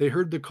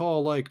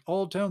call, like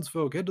all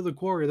townsfolk head to the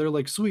quarry. They're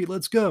like, sweet,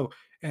 let's go.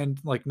 And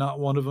like not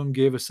one of them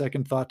gave a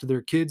second thought to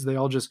their kids. They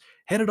all just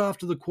headed off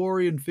to the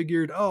quarry and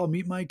figured, oh, I'll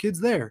meet my kids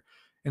there.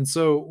 And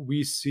so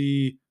we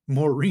see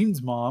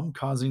Maureen's mom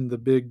causing the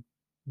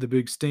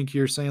big stink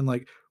here, saying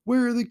like,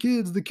 "Where are the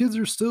kids? The kids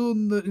are still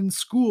in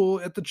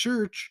school at the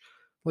church.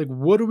 Like,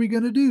 what are we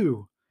gonna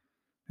do?"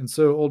 And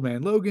so old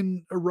man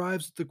Logan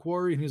arrives at the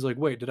quarry and he's like,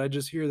 "Wait, did I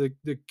just hear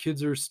the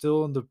kids are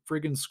still in the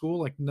friggin' school?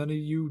 Like none of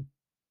you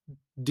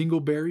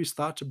dingleberries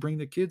thought to bring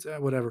the kids?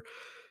 Whatever."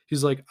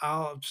 He's like,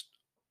 I'll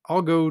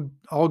go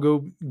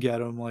get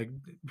them. Like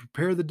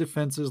prepare the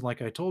defenses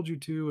like I told you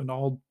to, and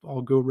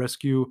I'll go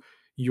rescue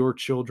your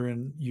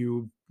children,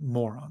 you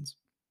morons."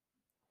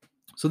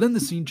 So then the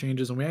scene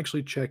changes and we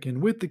actually check in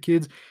with the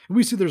kids and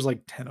we see there's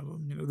like 10 of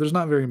them. There's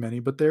not very many,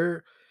 but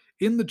they're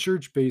in the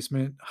church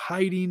basement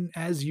hiding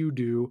as you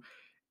do.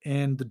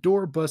 And the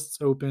door busts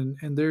open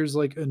and there's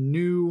like a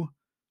new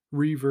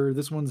Reaver.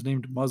 This one's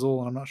named Muzzle,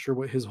 and I'm not sure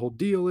what his whole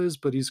deal is,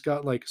 but he's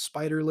got like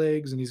spider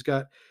legs and he's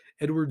got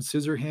Edward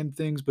Scissorhand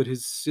things, but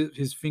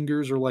his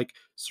fingers are like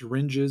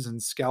syringes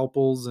and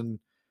scalpels and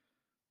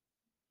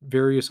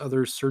various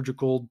other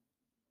surgical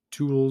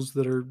tools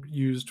that are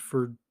used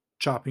for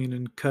chopping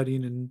and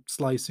cutting and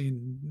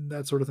slicing,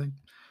 that sort of thing.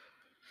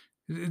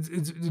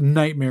 It's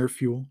nightmare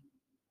fuel.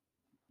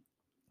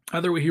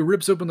 Either way, he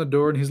rips open the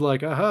door and he's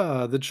like,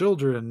 "Aha, the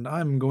children!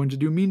 I'm going to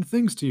do mean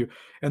things to you."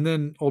 And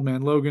then Old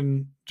Man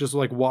Logan just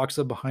like walks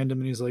up behind him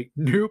and he's like,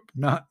 "Nope,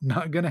 not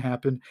gonna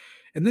happen."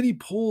 And then he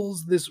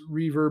pulls this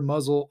Reaver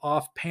Muzzle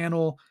off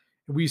panel.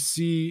 We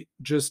see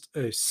just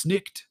a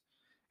snicked,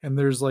 and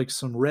there's like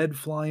some red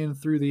flying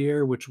through the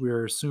air, which we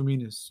are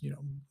assuming is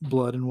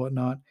blood and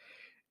whatnot.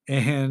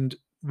 And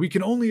we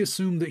can only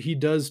assume that he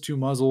does to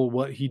Muzzle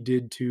what he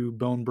did to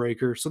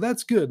Bonebreaker. So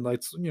that's good.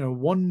 Like,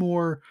 one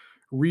more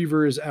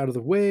Reaver is out of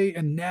the way,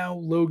 and now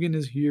Logan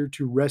is here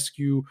to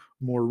rescue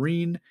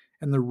Maureen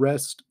and the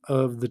rest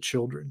of the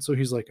children. So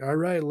he's like, all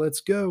right,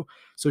 let's go.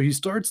 So he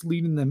starts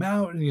leading them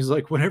out, and he's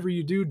like, whatever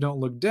you do, don't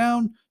look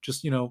down.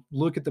 Just,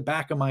 look at the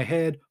back of my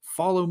head,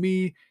 follow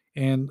me,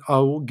 and I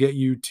will get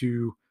you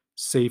to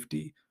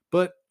safety.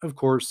 But of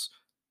course,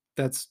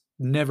 that's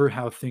never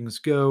how things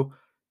go.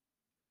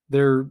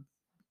 They're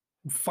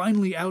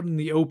finally out in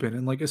the open,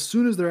 and like as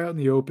soon as they're out in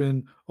the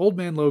open, old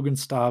man Logan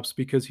stops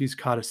because he's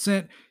caught a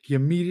scent. He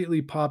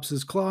immediately pops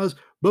his claws,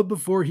 but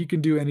before he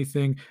can do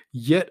anything,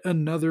 yet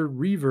another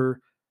Reaver,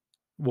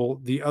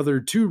 well, the other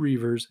two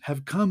Reavers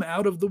have come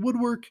out of the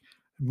woodwork.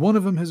 One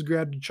of them has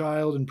grabbed a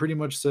child and pretty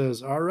much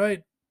says, all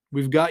right,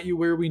 we've got you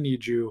where we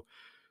need you.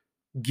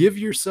 Give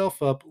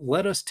yourself up,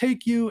 let us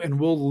take you, and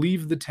we'll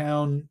leave the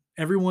town.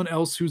 Everyone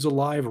else who's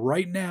alive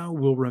right now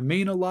will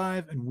remain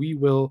alive, and we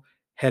will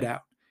head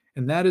out.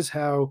 And that is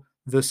how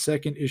the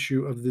second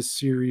issue of this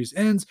series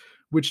ends,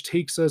 which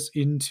takes us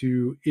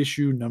into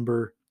issue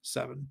number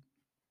 7,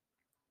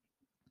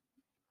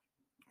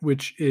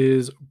 which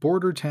is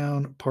Border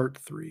Town Part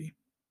 3.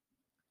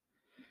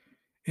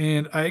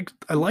 And I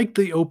like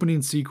the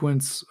opening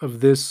sequence of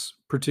this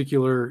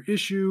particular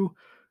issue.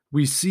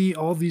 We see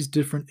all these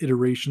different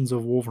iterations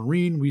of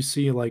Wolverine. We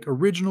see like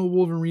original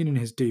Wolverine in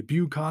his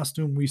debut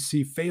costume. We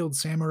see failed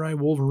samurai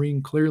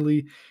Wolverine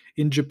clearly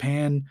in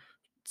Japan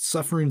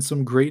suffering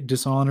some great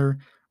dishonor.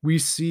 We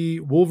see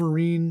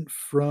Wolverine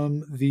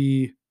from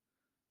the,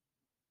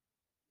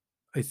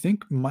 I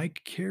think,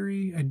 Mike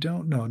Carey. I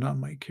don't know, not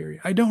Mike Carey.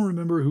 I don't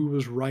remember who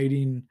was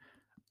writing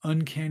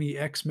Uncanny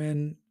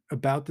X-Men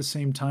about the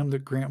same time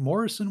that Grant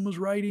Morrison was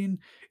writing.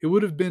 It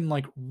would have been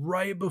like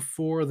right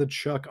before the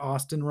Chuck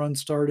Austin run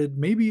started.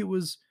 Maybe it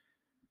was,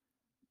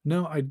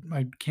 no, I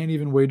can't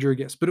even wager a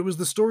guess, but it was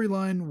the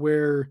storyline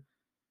where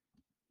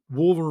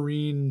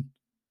Wolverine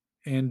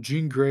and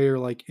Jean Grey are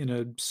like in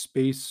a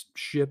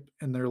spaceship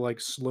and they're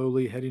like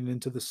slowly heading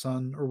into the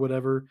sun or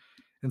whatever.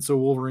 And so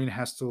Wolverine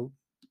has to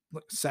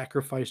like,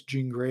 sacrifice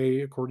Jean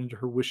Grey according to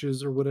her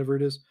wishes or whatever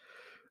it is.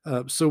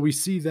 So we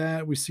see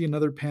that. We see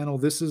another panel.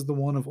 This is the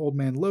one of Old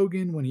Man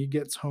Logan when he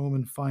gets home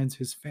and finds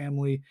his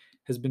family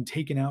has been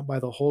taken out by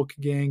the Hulk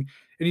gang.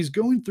 And he's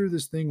going through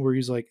this thing where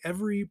he's like,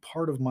 every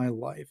part of my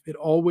life, it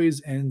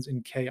always ends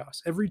in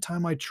chaos. Every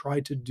time I try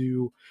to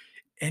do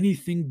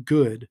anything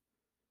good,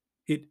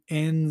 it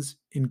ends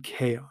in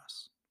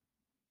chaos.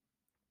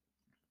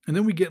 And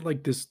then we get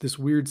like this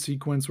weird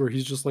sequence where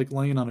he's just like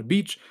laying on a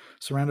beach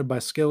surrounded by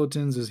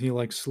skeletons as he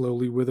like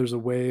slowly withers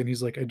away. And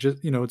he's like, I just,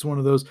 it's one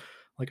of those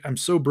like, I'm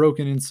so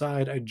broken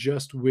inside. I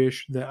just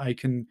wish that I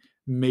can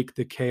make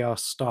the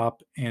chaos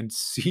stop and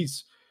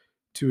cease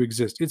to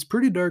exist. It's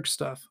pretty dark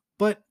stuff,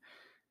 but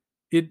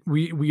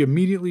we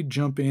immediately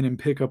jump in and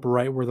pick up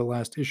right where the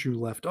last issue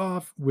left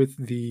off with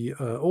the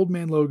old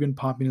man Logan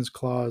popping his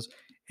claws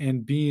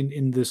and being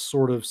in this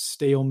sort of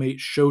stalemate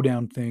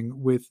showdown thing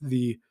with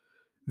the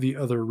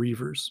other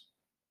Reavers.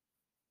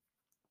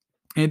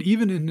 And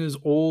even in his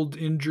old,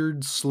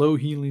 injured, slow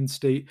healing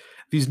state,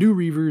 these new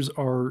Reavers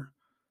are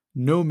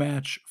no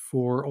match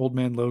for Old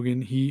Man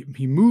Logan. He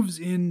moves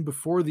in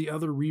before the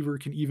other Reaver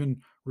can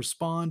even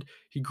respond.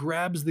 He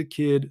grabs the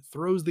kid,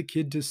 throws the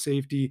kid to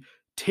safety,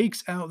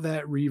 takes out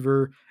that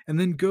Reaver, and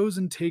then goes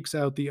and takes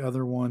out the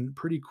other one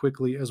pretty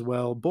quickly as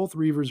well. Both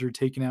Reavers are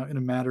taken out in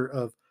a matter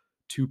of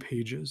 2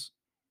 pages.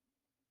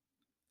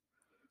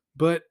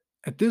 But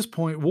at this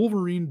point,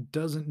 Wolverine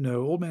doesn't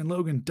know. Old Man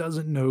Logan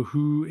doesn't know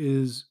who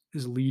is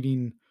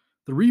leading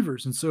the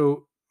Reavers, and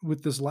so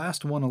with this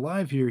last one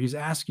alive here, he's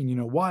asking,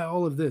 why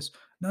all of this?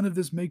 None of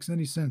this makes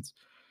any sense.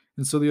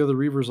 And so the other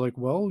Reaver's like,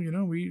 well,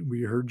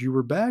 we heard you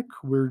were back.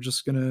 We're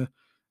just gonna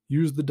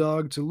use the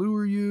dog to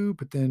lure you,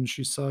 but then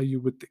she saw you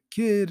with the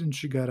kid, and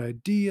she got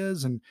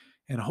ideas, and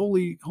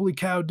holy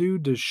cow,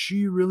 dude, does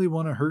she really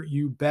want to hurt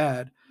you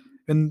bad?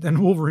 And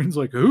then Wolverine's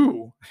like,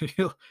 who?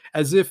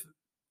 As if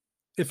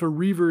a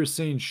Reaver is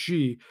saying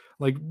she,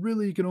 like,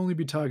 really, you can only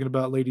be talking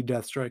about Lady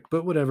Deathstrike,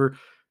 but whatever.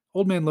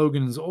 Old Man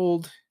Logan is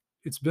old.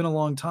 It's been a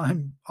long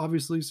time,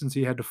 obviously, since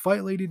he had to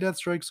fight Lady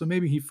Deathstrike, so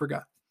maybe he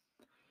forgot.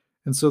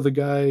 And so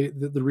the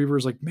Reaver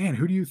is like, man,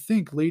 who do you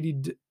think,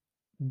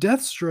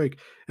 Deathstrike?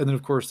 And then,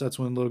 of course, that's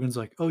when Logan's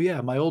like, oh,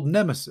 yeah, my old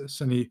nemesis.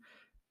 And he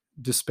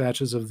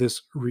dispatches of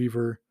this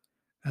Reaver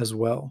as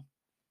well.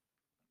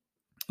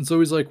 And so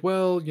he's like,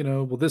 well,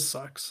 this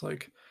sucks.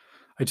 Like,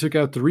 I took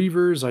out the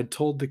Reavers. I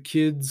told the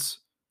kids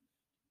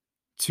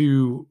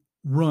to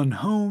run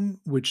home,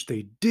 which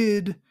they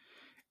did,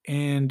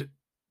 and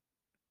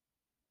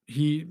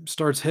he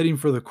starts heading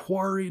for the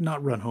quarry.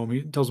 Not run home,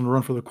 he tells them to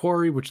run for the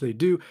quarry, which they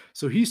do.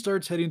 So he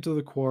starts heading to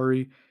the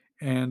quarry,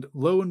 and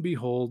lo and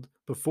behold,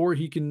 before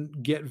he can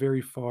get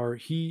very far,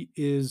 he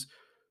is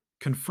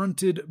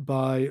confronted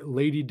by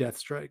Lady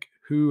Deathstrike,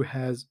 who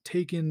has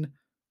taken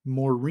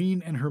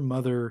Maureen and her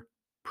mother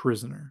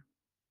prisoner.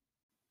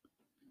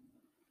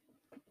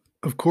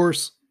 Of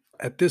course,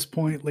 at this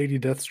point, Lady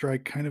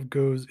Deathstrike kind of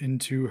goes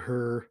into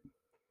her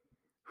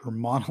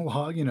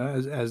monologue,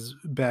 as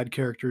bad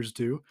characters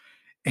do.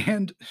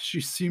 And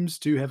she seems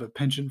to have a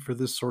penchant for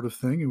this sort of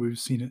thing, and we've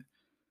seen it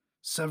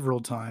several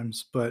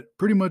times. But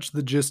pretty much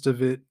the gist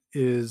of it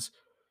is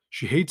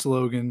she hates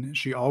Logan.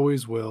 She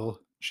always will.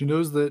 She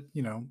knows that,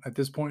 at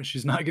this point,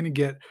 she's not going to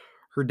get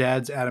her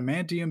dad's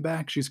adamantium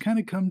back. She's kind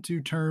of come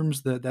to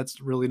terms that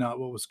that's really not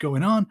what was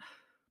going on,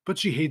 but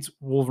she hates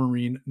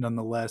Wolverine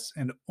nonetheless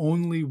and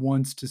only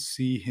wants to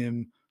see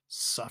him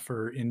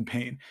suffer in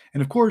pain.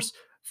 And of course,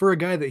 for a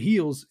guy that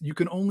heals, you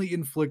can only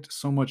inflict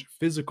so much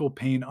physical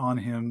pain on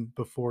him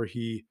before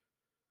he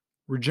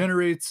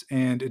regenerates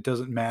and it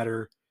doesn't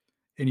matter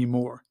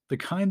anymore. The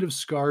kind of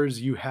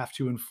scars you have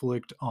to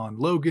inflict on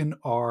Logan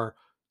are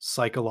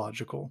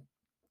psychological.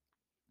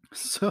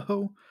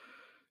 So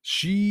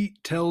she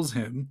tells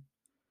him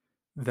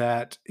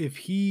that if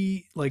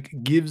he like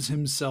gives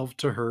himself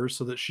to her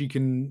so that she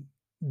can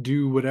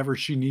do whatever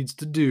she needs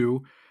to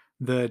do,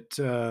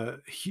 that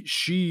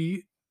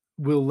she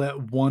will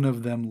let one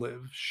of them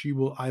live. She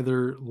will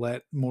either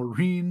let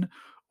Maureen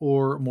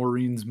or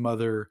Maureen's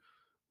mother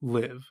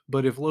live.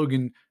 But if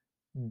Logan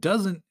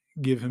doesn't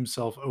give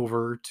himself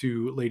over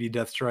to Lady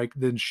Deathstrike,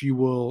 then she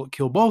will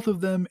kill both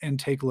of them and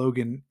take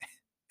Logan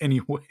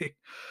anyway.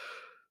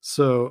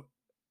 So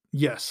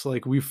yes,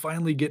 like we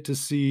finally get to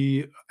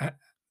see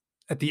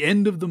at the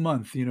end of the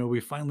month, we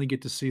finally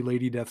get to see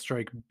Lady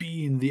Deathstrike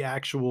being the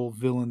actual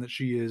villain that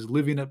she is,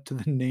 living up to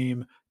the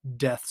name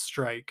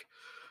Deathstrike.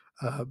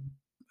 Uh,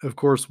 of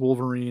course,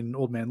 Wolverine,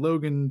 Old Man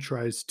Logan,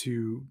 tries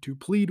to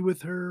plead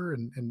with her,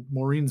 and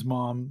Maureen's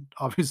mom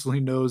obviously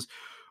knows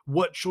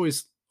what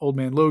choice Old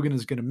Man Logan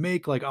is going to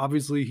make. Like,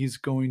 obviously, he's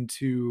going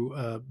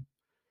to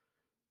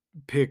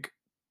pick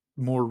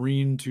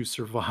Maureen to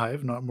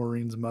survive, not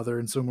Maureen's mother.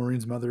 And so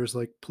Maureen's mother is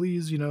like,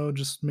 please,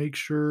 just make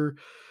sure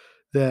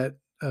that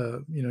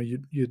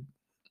you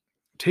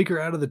take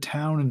her out of the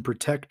town and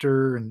protect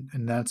her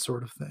and that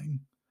sort of thing.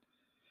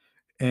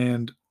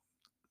 And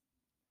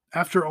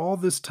after all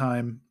this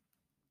time,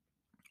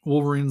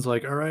 Wolverine's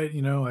like, "All right,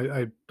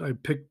 I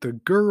picked the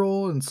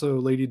girl," and so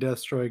Lady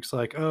Deathstrike's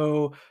like,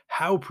 "Oh,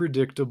 how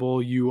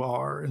predictable you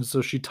are." And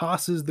so she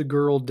tosses the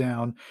girl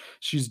down.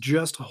 She's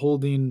just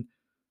holding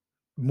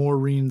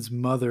Maureen's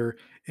mother,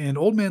 and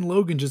Old Man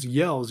Logan just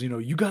yells,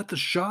 "You got the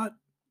shot?"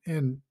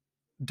 And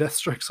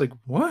Deathstrike's like,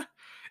 "What?"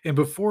 And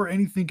before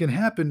anything can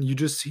happen, you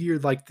just hear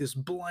like this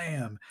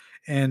blam,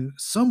 and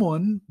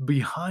someone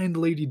behind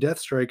Lady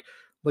Deathstrike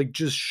like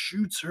just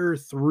shoots her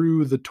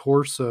through the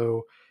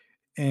torso,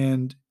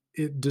 and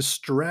it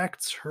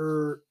distracts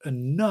her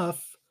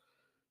enough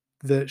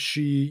that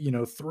she,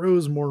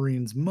 throws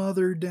Maureen's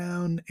mother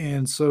down.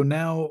 And so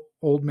now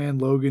Old Man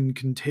Logan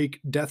can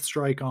take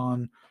Deathstrike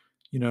on,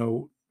 you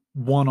know,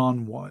 one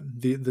on one.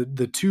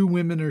 The two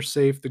women are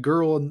safe. The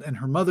girl and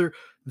her mother,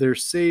 they're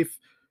safe.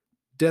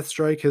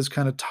 Deathstrike has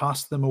kind of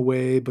tossed them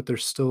away, but they're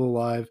still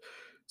alive.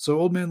 So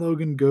Old Man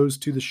Logan goes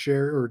to the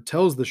sheriff, or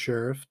tells the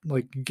sheriff,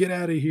 like, get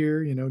out of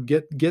here,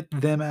 get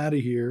them out of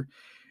here.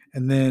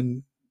 And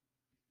then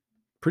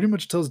pretty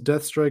much tells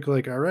Deathstrike,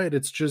 like, all right,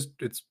 it's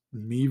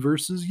me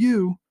versus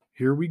you.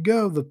 Here we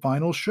go, the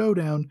final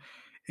showdown.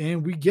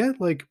 And we get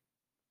like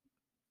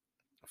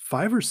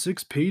 5 or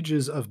 6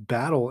 pages of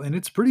battle, and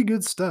it's pretty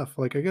good stuff.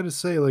 Like, I gotta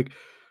say, like,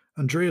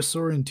 Andrea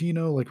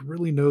Sorrentino like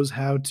really knows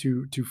how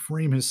to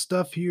frame his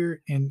stuff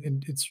here,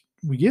 and it's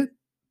we get,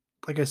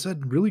 like I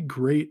said, really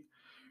great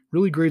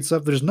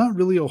stuff. There's not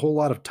really a whole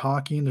lot of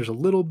talking. There's a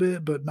little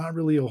bit, but not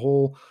really a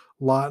whole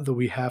lot that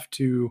we have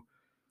to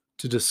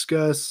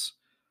discuss.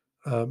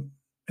 Um,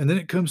 and then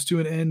it comes to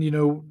an end,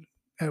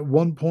 at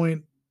one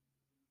point,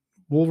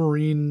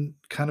 Wolverine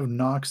kind of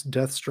knocks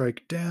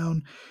Deathstrike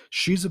down.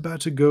 She's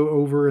about to go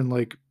over and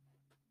like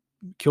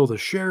kill the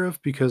sheriff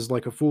because,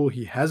 like a fool,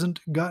 he hasn't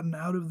gotten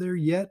out of there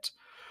yet.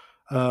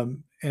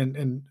 And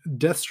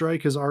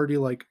Deathstrike has already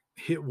like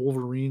hit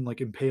Wolverine,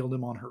 like impaled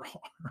him on her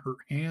her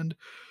hand.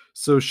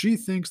 So she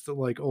thinks that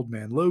like Old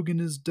Man Logan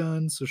is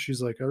done. So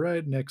she's like, all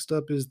right, next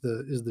up is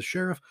the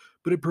sheriff.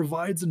 But it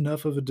provides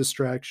enough of a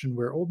distraction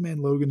where Old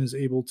Man Logan is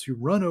able to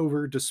run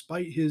over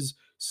despite his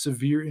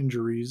severe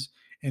injuries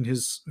and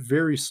his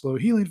very slow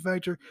healing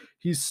factor.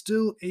 He's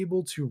still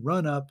able to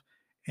run up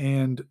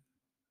and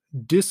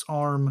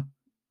disarm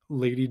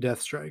Lady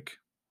Deathstrike.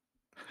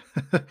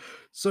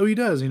 So he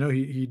does,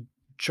 he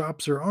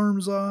chops her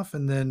arms off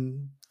and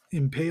then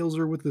impales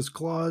her with his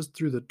claws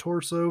through the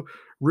torso,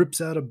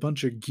 rips out a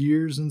bunch of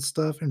gears and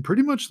stuff, and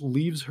pretty much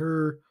leaves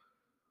her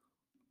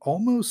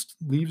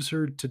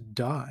to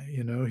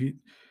die.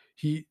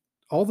 He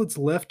all that's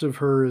left of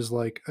her is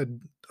like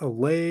a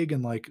leg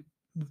and like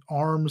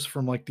arms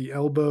from like the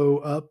elbow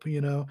up,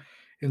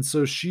 and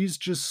so she's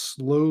just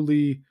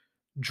slowly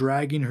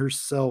dragging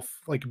herself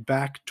like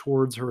back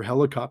towards her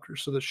helicopter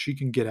so that she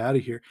can get out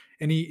of here.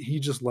 And he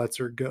just lets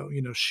her go.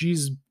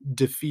 She's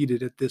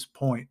defeated at this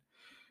point,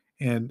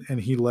 and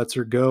he lets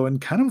her go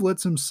and kind of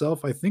lets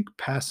himself, I think,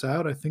 pass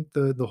out. I think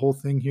the whole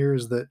thing here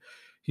is that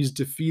he's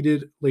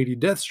defeated Lady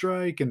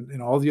Deathstrike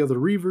and all the other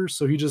Reavers,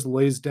 so he just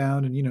lays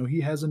down and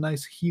he has a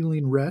nice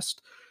healing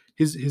rest.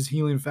 His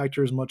healing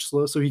factor is much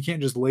slow, so he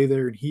can't just lay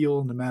there and heal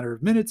in a matter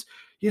of minutes.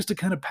 He has to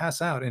kind of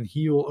pass out and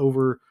heal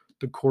over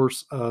the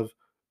course of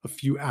a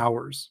few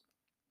hours.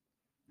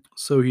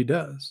 So he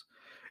does.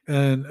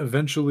 And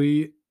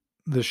eventually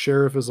the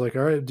sheriff is like,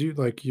 "All right, dude,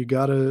 like you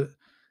gotta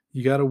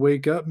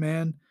wake up,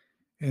 man."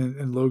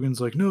 And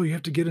Logan's like, "No, you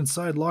have to get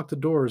inside, lock the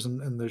doors."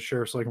 And the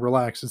sheriff's like,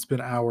 "Relax, it's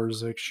been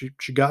hours." Like she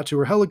got to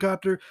her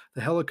helicopter,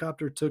 the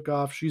helicopter took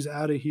off, she's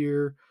out of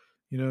here.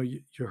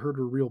 You hurt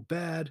her real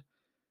bad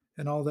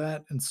and all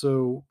that. And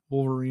so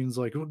Wolverine's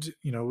like, well,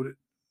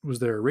 was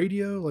there a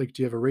radio? Like,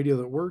 do you have a radio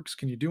that works?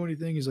 Can you do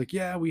anything? He's like,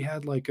 yeah, we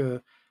had like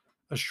a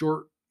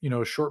short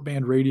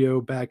band radio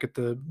back at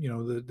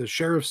the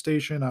sheriff's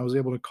station. I was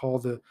able to call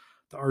the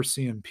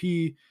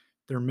RCMP.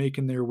 They're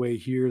making their way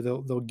here.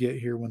 They'll get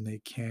here when they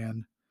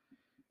can.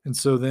 And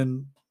so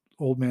then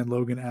Old Man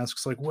Logan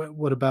asks, like,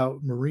 what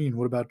about Maureen?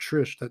 What about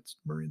Trish? That's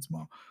Maureen's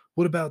mom.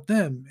 What about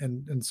them?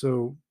 And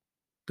so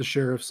the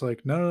sheriff's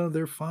like, no, no,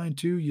 they're fine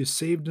too. You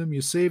saved them.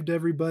 You saved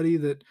everybody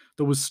that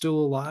was still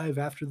alive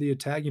after the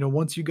attack.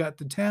 Once you got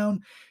to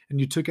town and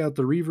you took out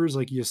the Reavers,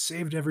 like you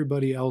saved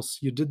everybody else.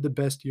 You did the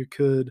best you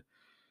could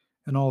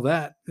and all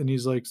that. And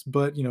he's like,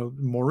 but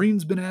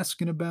Maureen's been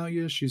asking about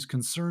you. She's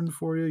concerned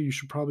for you. You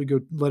should probably go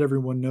let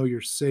everyone know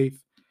you're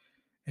safe.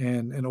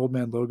 And Old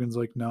Man Logan's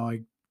like, no,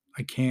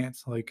 I can't.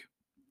 Like,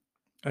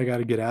 I got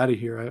to get out of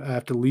here. I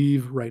have to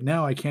leave right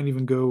now. I can't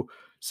even go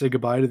say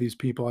goodbye to these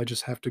people. I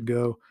just have to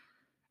go.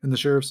 And the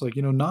sheriff's like,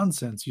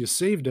 nonsense. You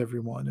saved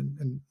everyone.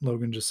 And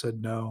Logan just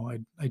said, no,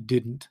 I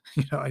didn't.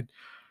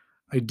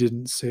 I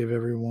didn't save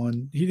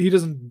everyone. He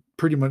doesn't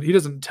pretty much, he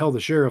doesn't tell the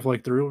sheriff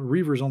like the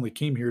Reavers only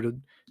came here to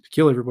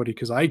kill everybody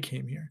because I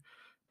came here.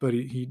 But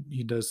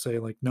he does say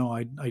like, no,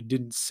 I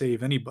didn't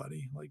save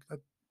anybody like that.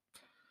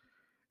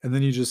 And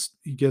then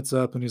he gets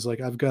up and he's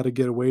like, I've got to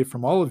get away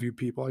from all of you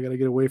people. I got to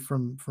get away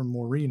from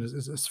Maureen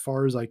as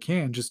far as I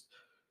can. Just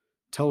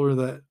tell her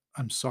that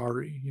I'm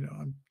sorry.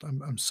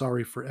 I'm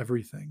sorry for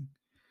everything.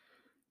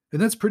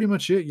 And that's pretty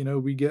much it.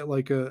 We get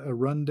like a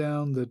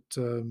rundown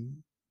that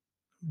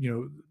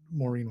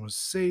Maureen was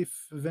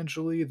safe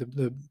eventually.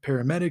 The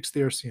paramedics,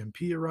 the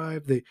RCMP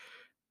arrived.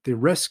 They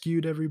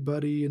rescued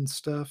everybody and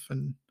stuff,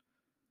 and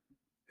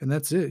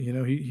that's it.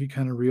 He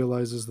kind of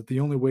realizes that the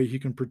only way he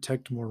can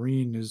protect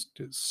Maureen is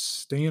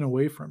staying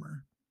away from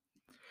her.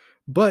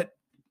 But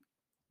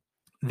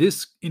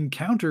this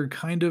encounter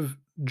kind of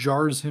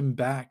jars him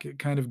back. It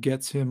kind of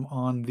gets him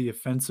on the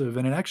offensive,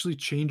 and it actually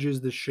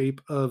changes the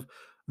shape of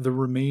the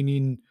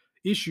remaining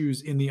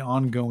issues in the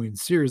ongoing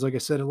series. Like I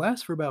said, it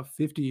lasts for about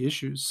 50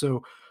 issues.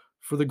 So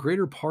for the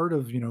greater part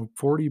of,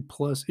 40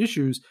 plus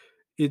issues,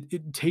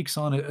 it takes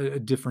on a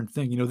different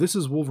thing. This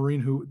is Wolverine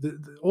who the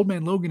old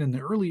man Logan in the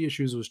early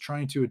issues was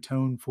trying to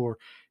atone for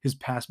his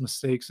past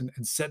mistakes and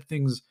set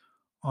things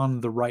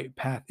on the right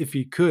path if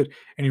he could.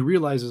 And he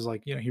realizes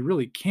like, he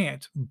really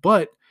can't.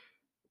 But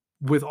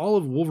with all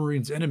of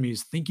Wolverine's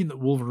enemies thinking that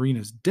Wolverine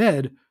is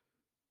dead,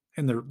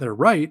 and they're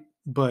right,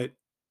 but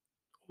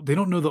they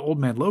don't know that old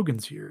man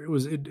Logan's here. It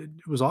was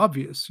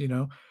obvious.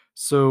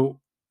 So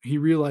he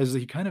realizes that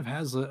he kind of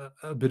has a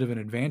bit of an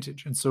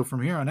advantage. And so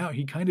from here on out,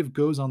 he kind of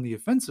goes on the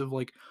offensive,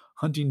 like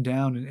hunting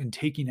down and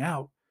taking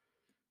out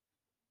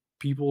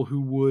people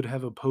who would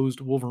have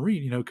opposed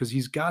Wolverine, because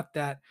he's got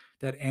that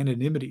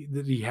anonymity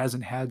that he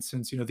hasn't had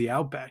since, the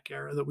Outback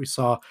era that we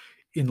saw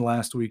in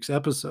last week's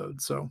episode.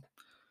 So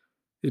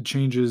it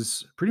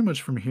changes pretty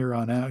much from here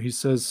on out. He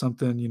says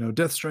something,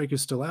 Deathstrike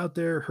is still out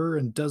there, her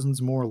and dozens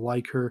more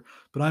like her,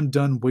 but I'm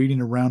done waiting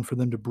around for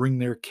them to bring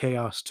their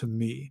chaos to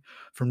me.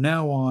 From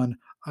now on,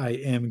 I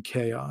am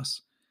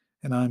chaos,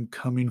 and I'm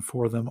coming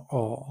for them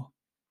all.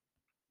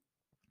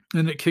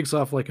 And it kicks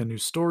off like a new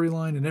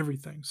storyline and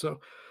everything. So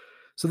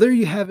there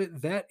you have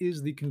it. That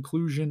is the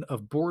conclusion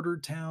of Border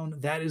Town.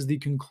 That is the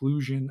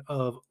conclusion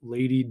of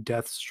Lady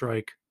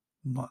Deathstrike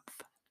month.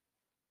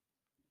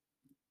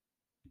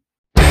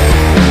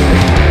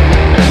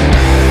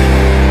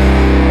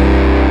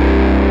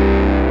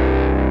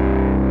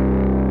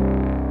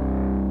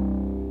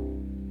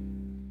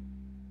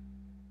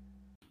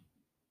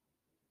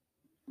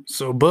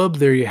 So, Bub,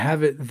 there you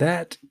have it.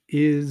 That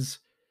is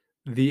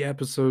the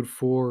episode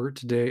for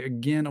today.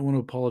 Again, I want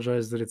to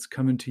apologize that it's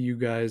coming to you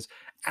guys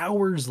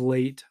hours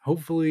late.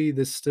 Hopefully,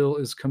 this still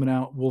is coming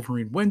out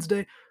Wolverine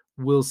Wednesday.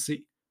 We'll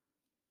see.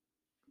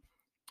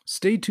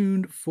 Stay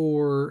tuned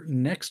for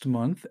next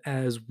month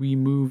as we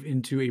move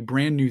into a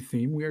brand new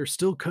theme. We are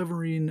still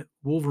covering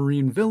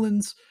Wolverine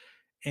villains.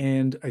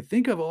 And I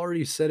think I've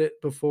already said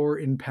it before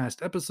in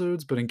past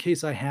episodes, but in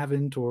case I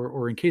haven't,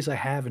 or in case I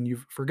have and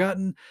you've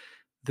forgotten,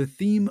 the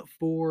theme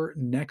for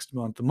next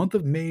month, the month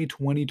of May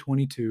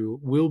 2022,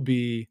 will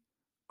be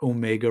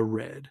Omega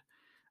Red.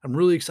 I'm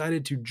really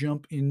excited to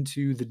jump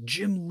into the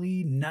Jim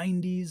Lee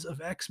 90s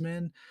of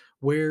X-Men,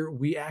 where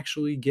we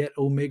actually get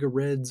Omega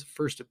Red's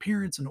first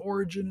appearance and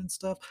origin and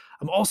stuff.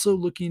 I'm also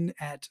looking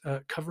at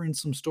covering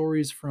some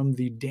stories from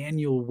the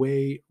Daniel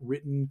Way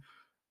written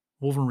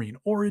Wolverine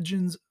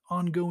Origins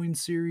ongoing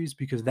series,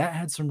 because that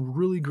had some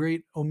really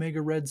great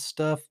Omega Red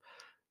stuff.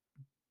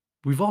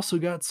 We've also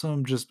got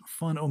some just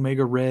fun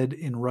Omega Red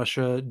in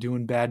Russia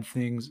doing bad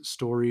things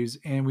stories,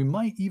 and we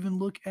might even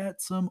look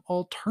at some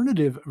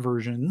alternative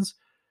versions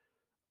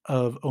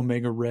of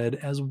Omega Red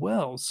as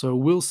well. So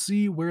we'll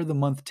see where the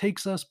month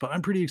takes us, but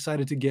I'm pretty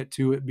excited to get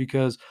to it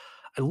because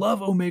I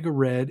love Omega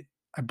Red.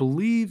 I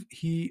believe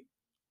he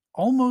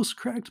almost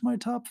cracked my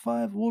top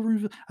five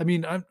Wolverine. I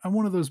mean, I'm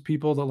one of those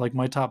people that like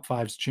my top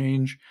fives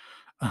change.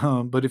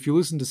 But if you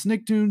listen to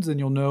Snicktoons, then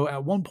you'll know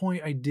at one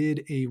point I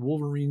did a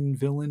Wolverine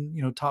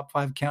villain, top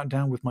five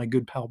countdown with my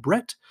good pal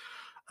Brett.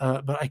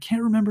 But I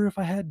can't remember if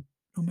I had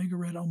Omega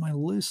Red on my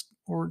list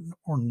or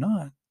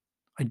not.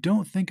 I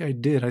don't think I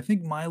did. I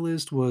think my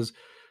list was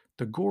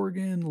the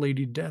Gorgon,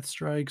 Lady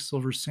Deathstrike,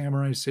 Silver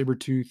Samurai,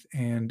 Sabretooth,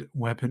 and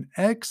Weapon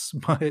X.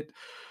 But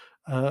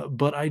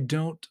I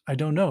don't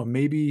know.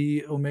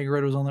 Maybe Omega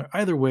Red was on there.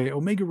 Either way,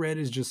 Omega Red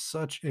is just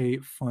such a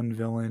fun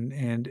villain,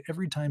 and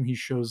every time he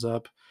shows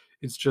up,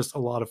 it's just a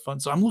lot of fun.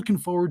 So I'm looking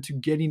forward to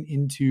getting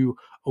into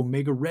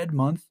Omega Red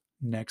month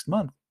next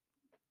month.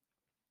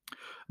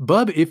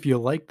 Bub, if you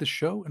like the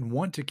show and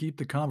want to keep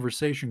the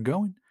conversation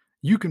going,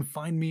 you can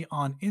find me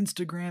on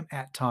Instagram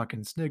at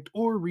TalkinSnicked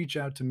or reach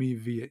out to me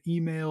via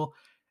email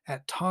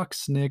at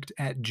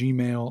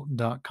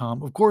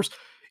talksnicked@gmail.com. Of course,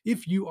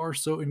 if you are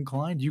so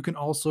inclined, you can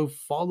also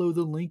follow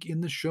the link in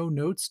the show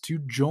notes to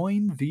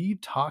join the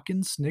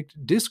Talkin'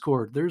 Snicked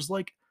Discord. There's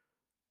like,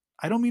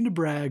 I don't mean to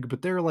brag,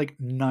 but there are like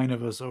 9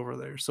 of us over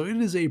there. So it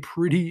is a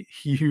pretty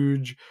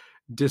huge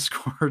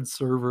Discord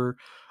server.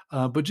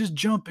 But just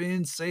jump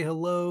in, say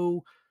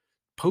hello,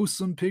 post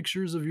some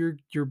pictures of your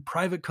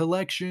private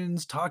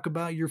collections, talk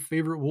about your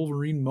favorite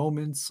Wolverine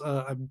moments.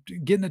 I'm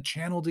getting a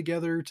channel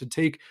together to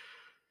take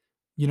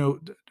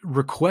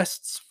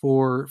requests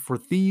for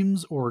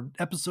themes or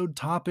episode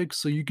topics,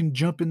 so you can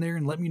jump in there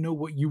and let me know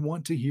what you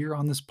want to hear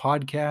on this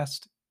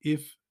podcast.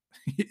 If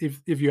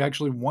if you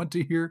actually want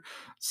to hear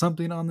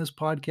something on this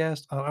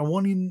podcast, I'm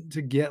wanting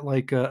to get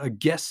like a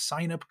guest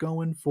sign up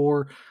going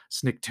for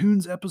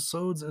Snicktoons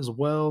episodes as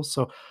well.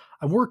 So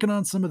I'm working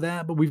on some of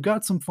that, but we've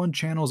got some fun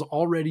channels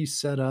already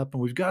set up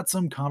and we've got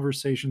some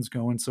conversations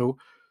going. So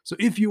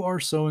if you are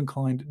so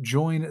inclined,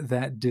 join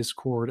that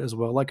Discord as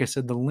well. Like I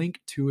said, the link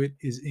to it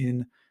is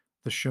in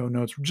the show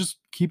notes. Just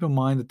keep in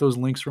mind that those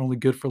links are only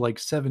good for like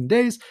 7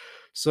 days.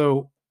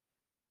 So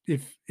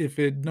if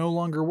it no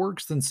longer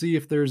works, then see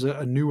if there's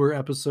a newer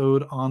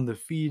episode on the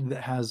feed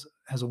that has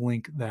a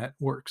link that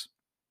works.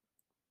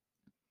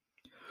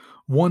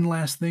 One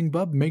last thing,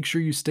 bub, make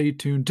sure you stay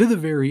tuned to the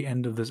very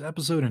end of this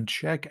episode and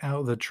check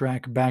out the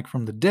track Back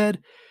from the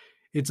Dead.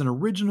 It's an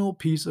original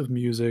piece of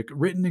music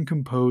written and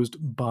composed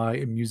by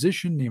a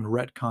musician named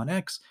Retcon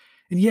X.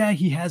 And yeah,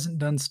 he hasn't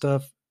done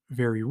stuff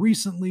very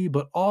recently,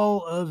 but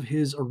all of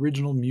his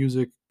original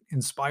music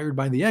inspired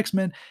by the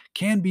X-Men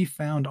can be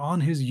found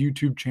on his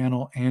YouTube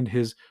channel and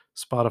his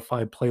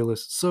Spotify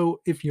playlist. So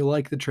if you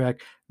like the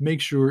track, make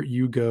sure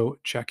you go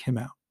check him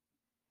out.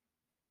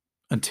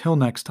 Until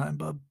next time,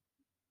 bub.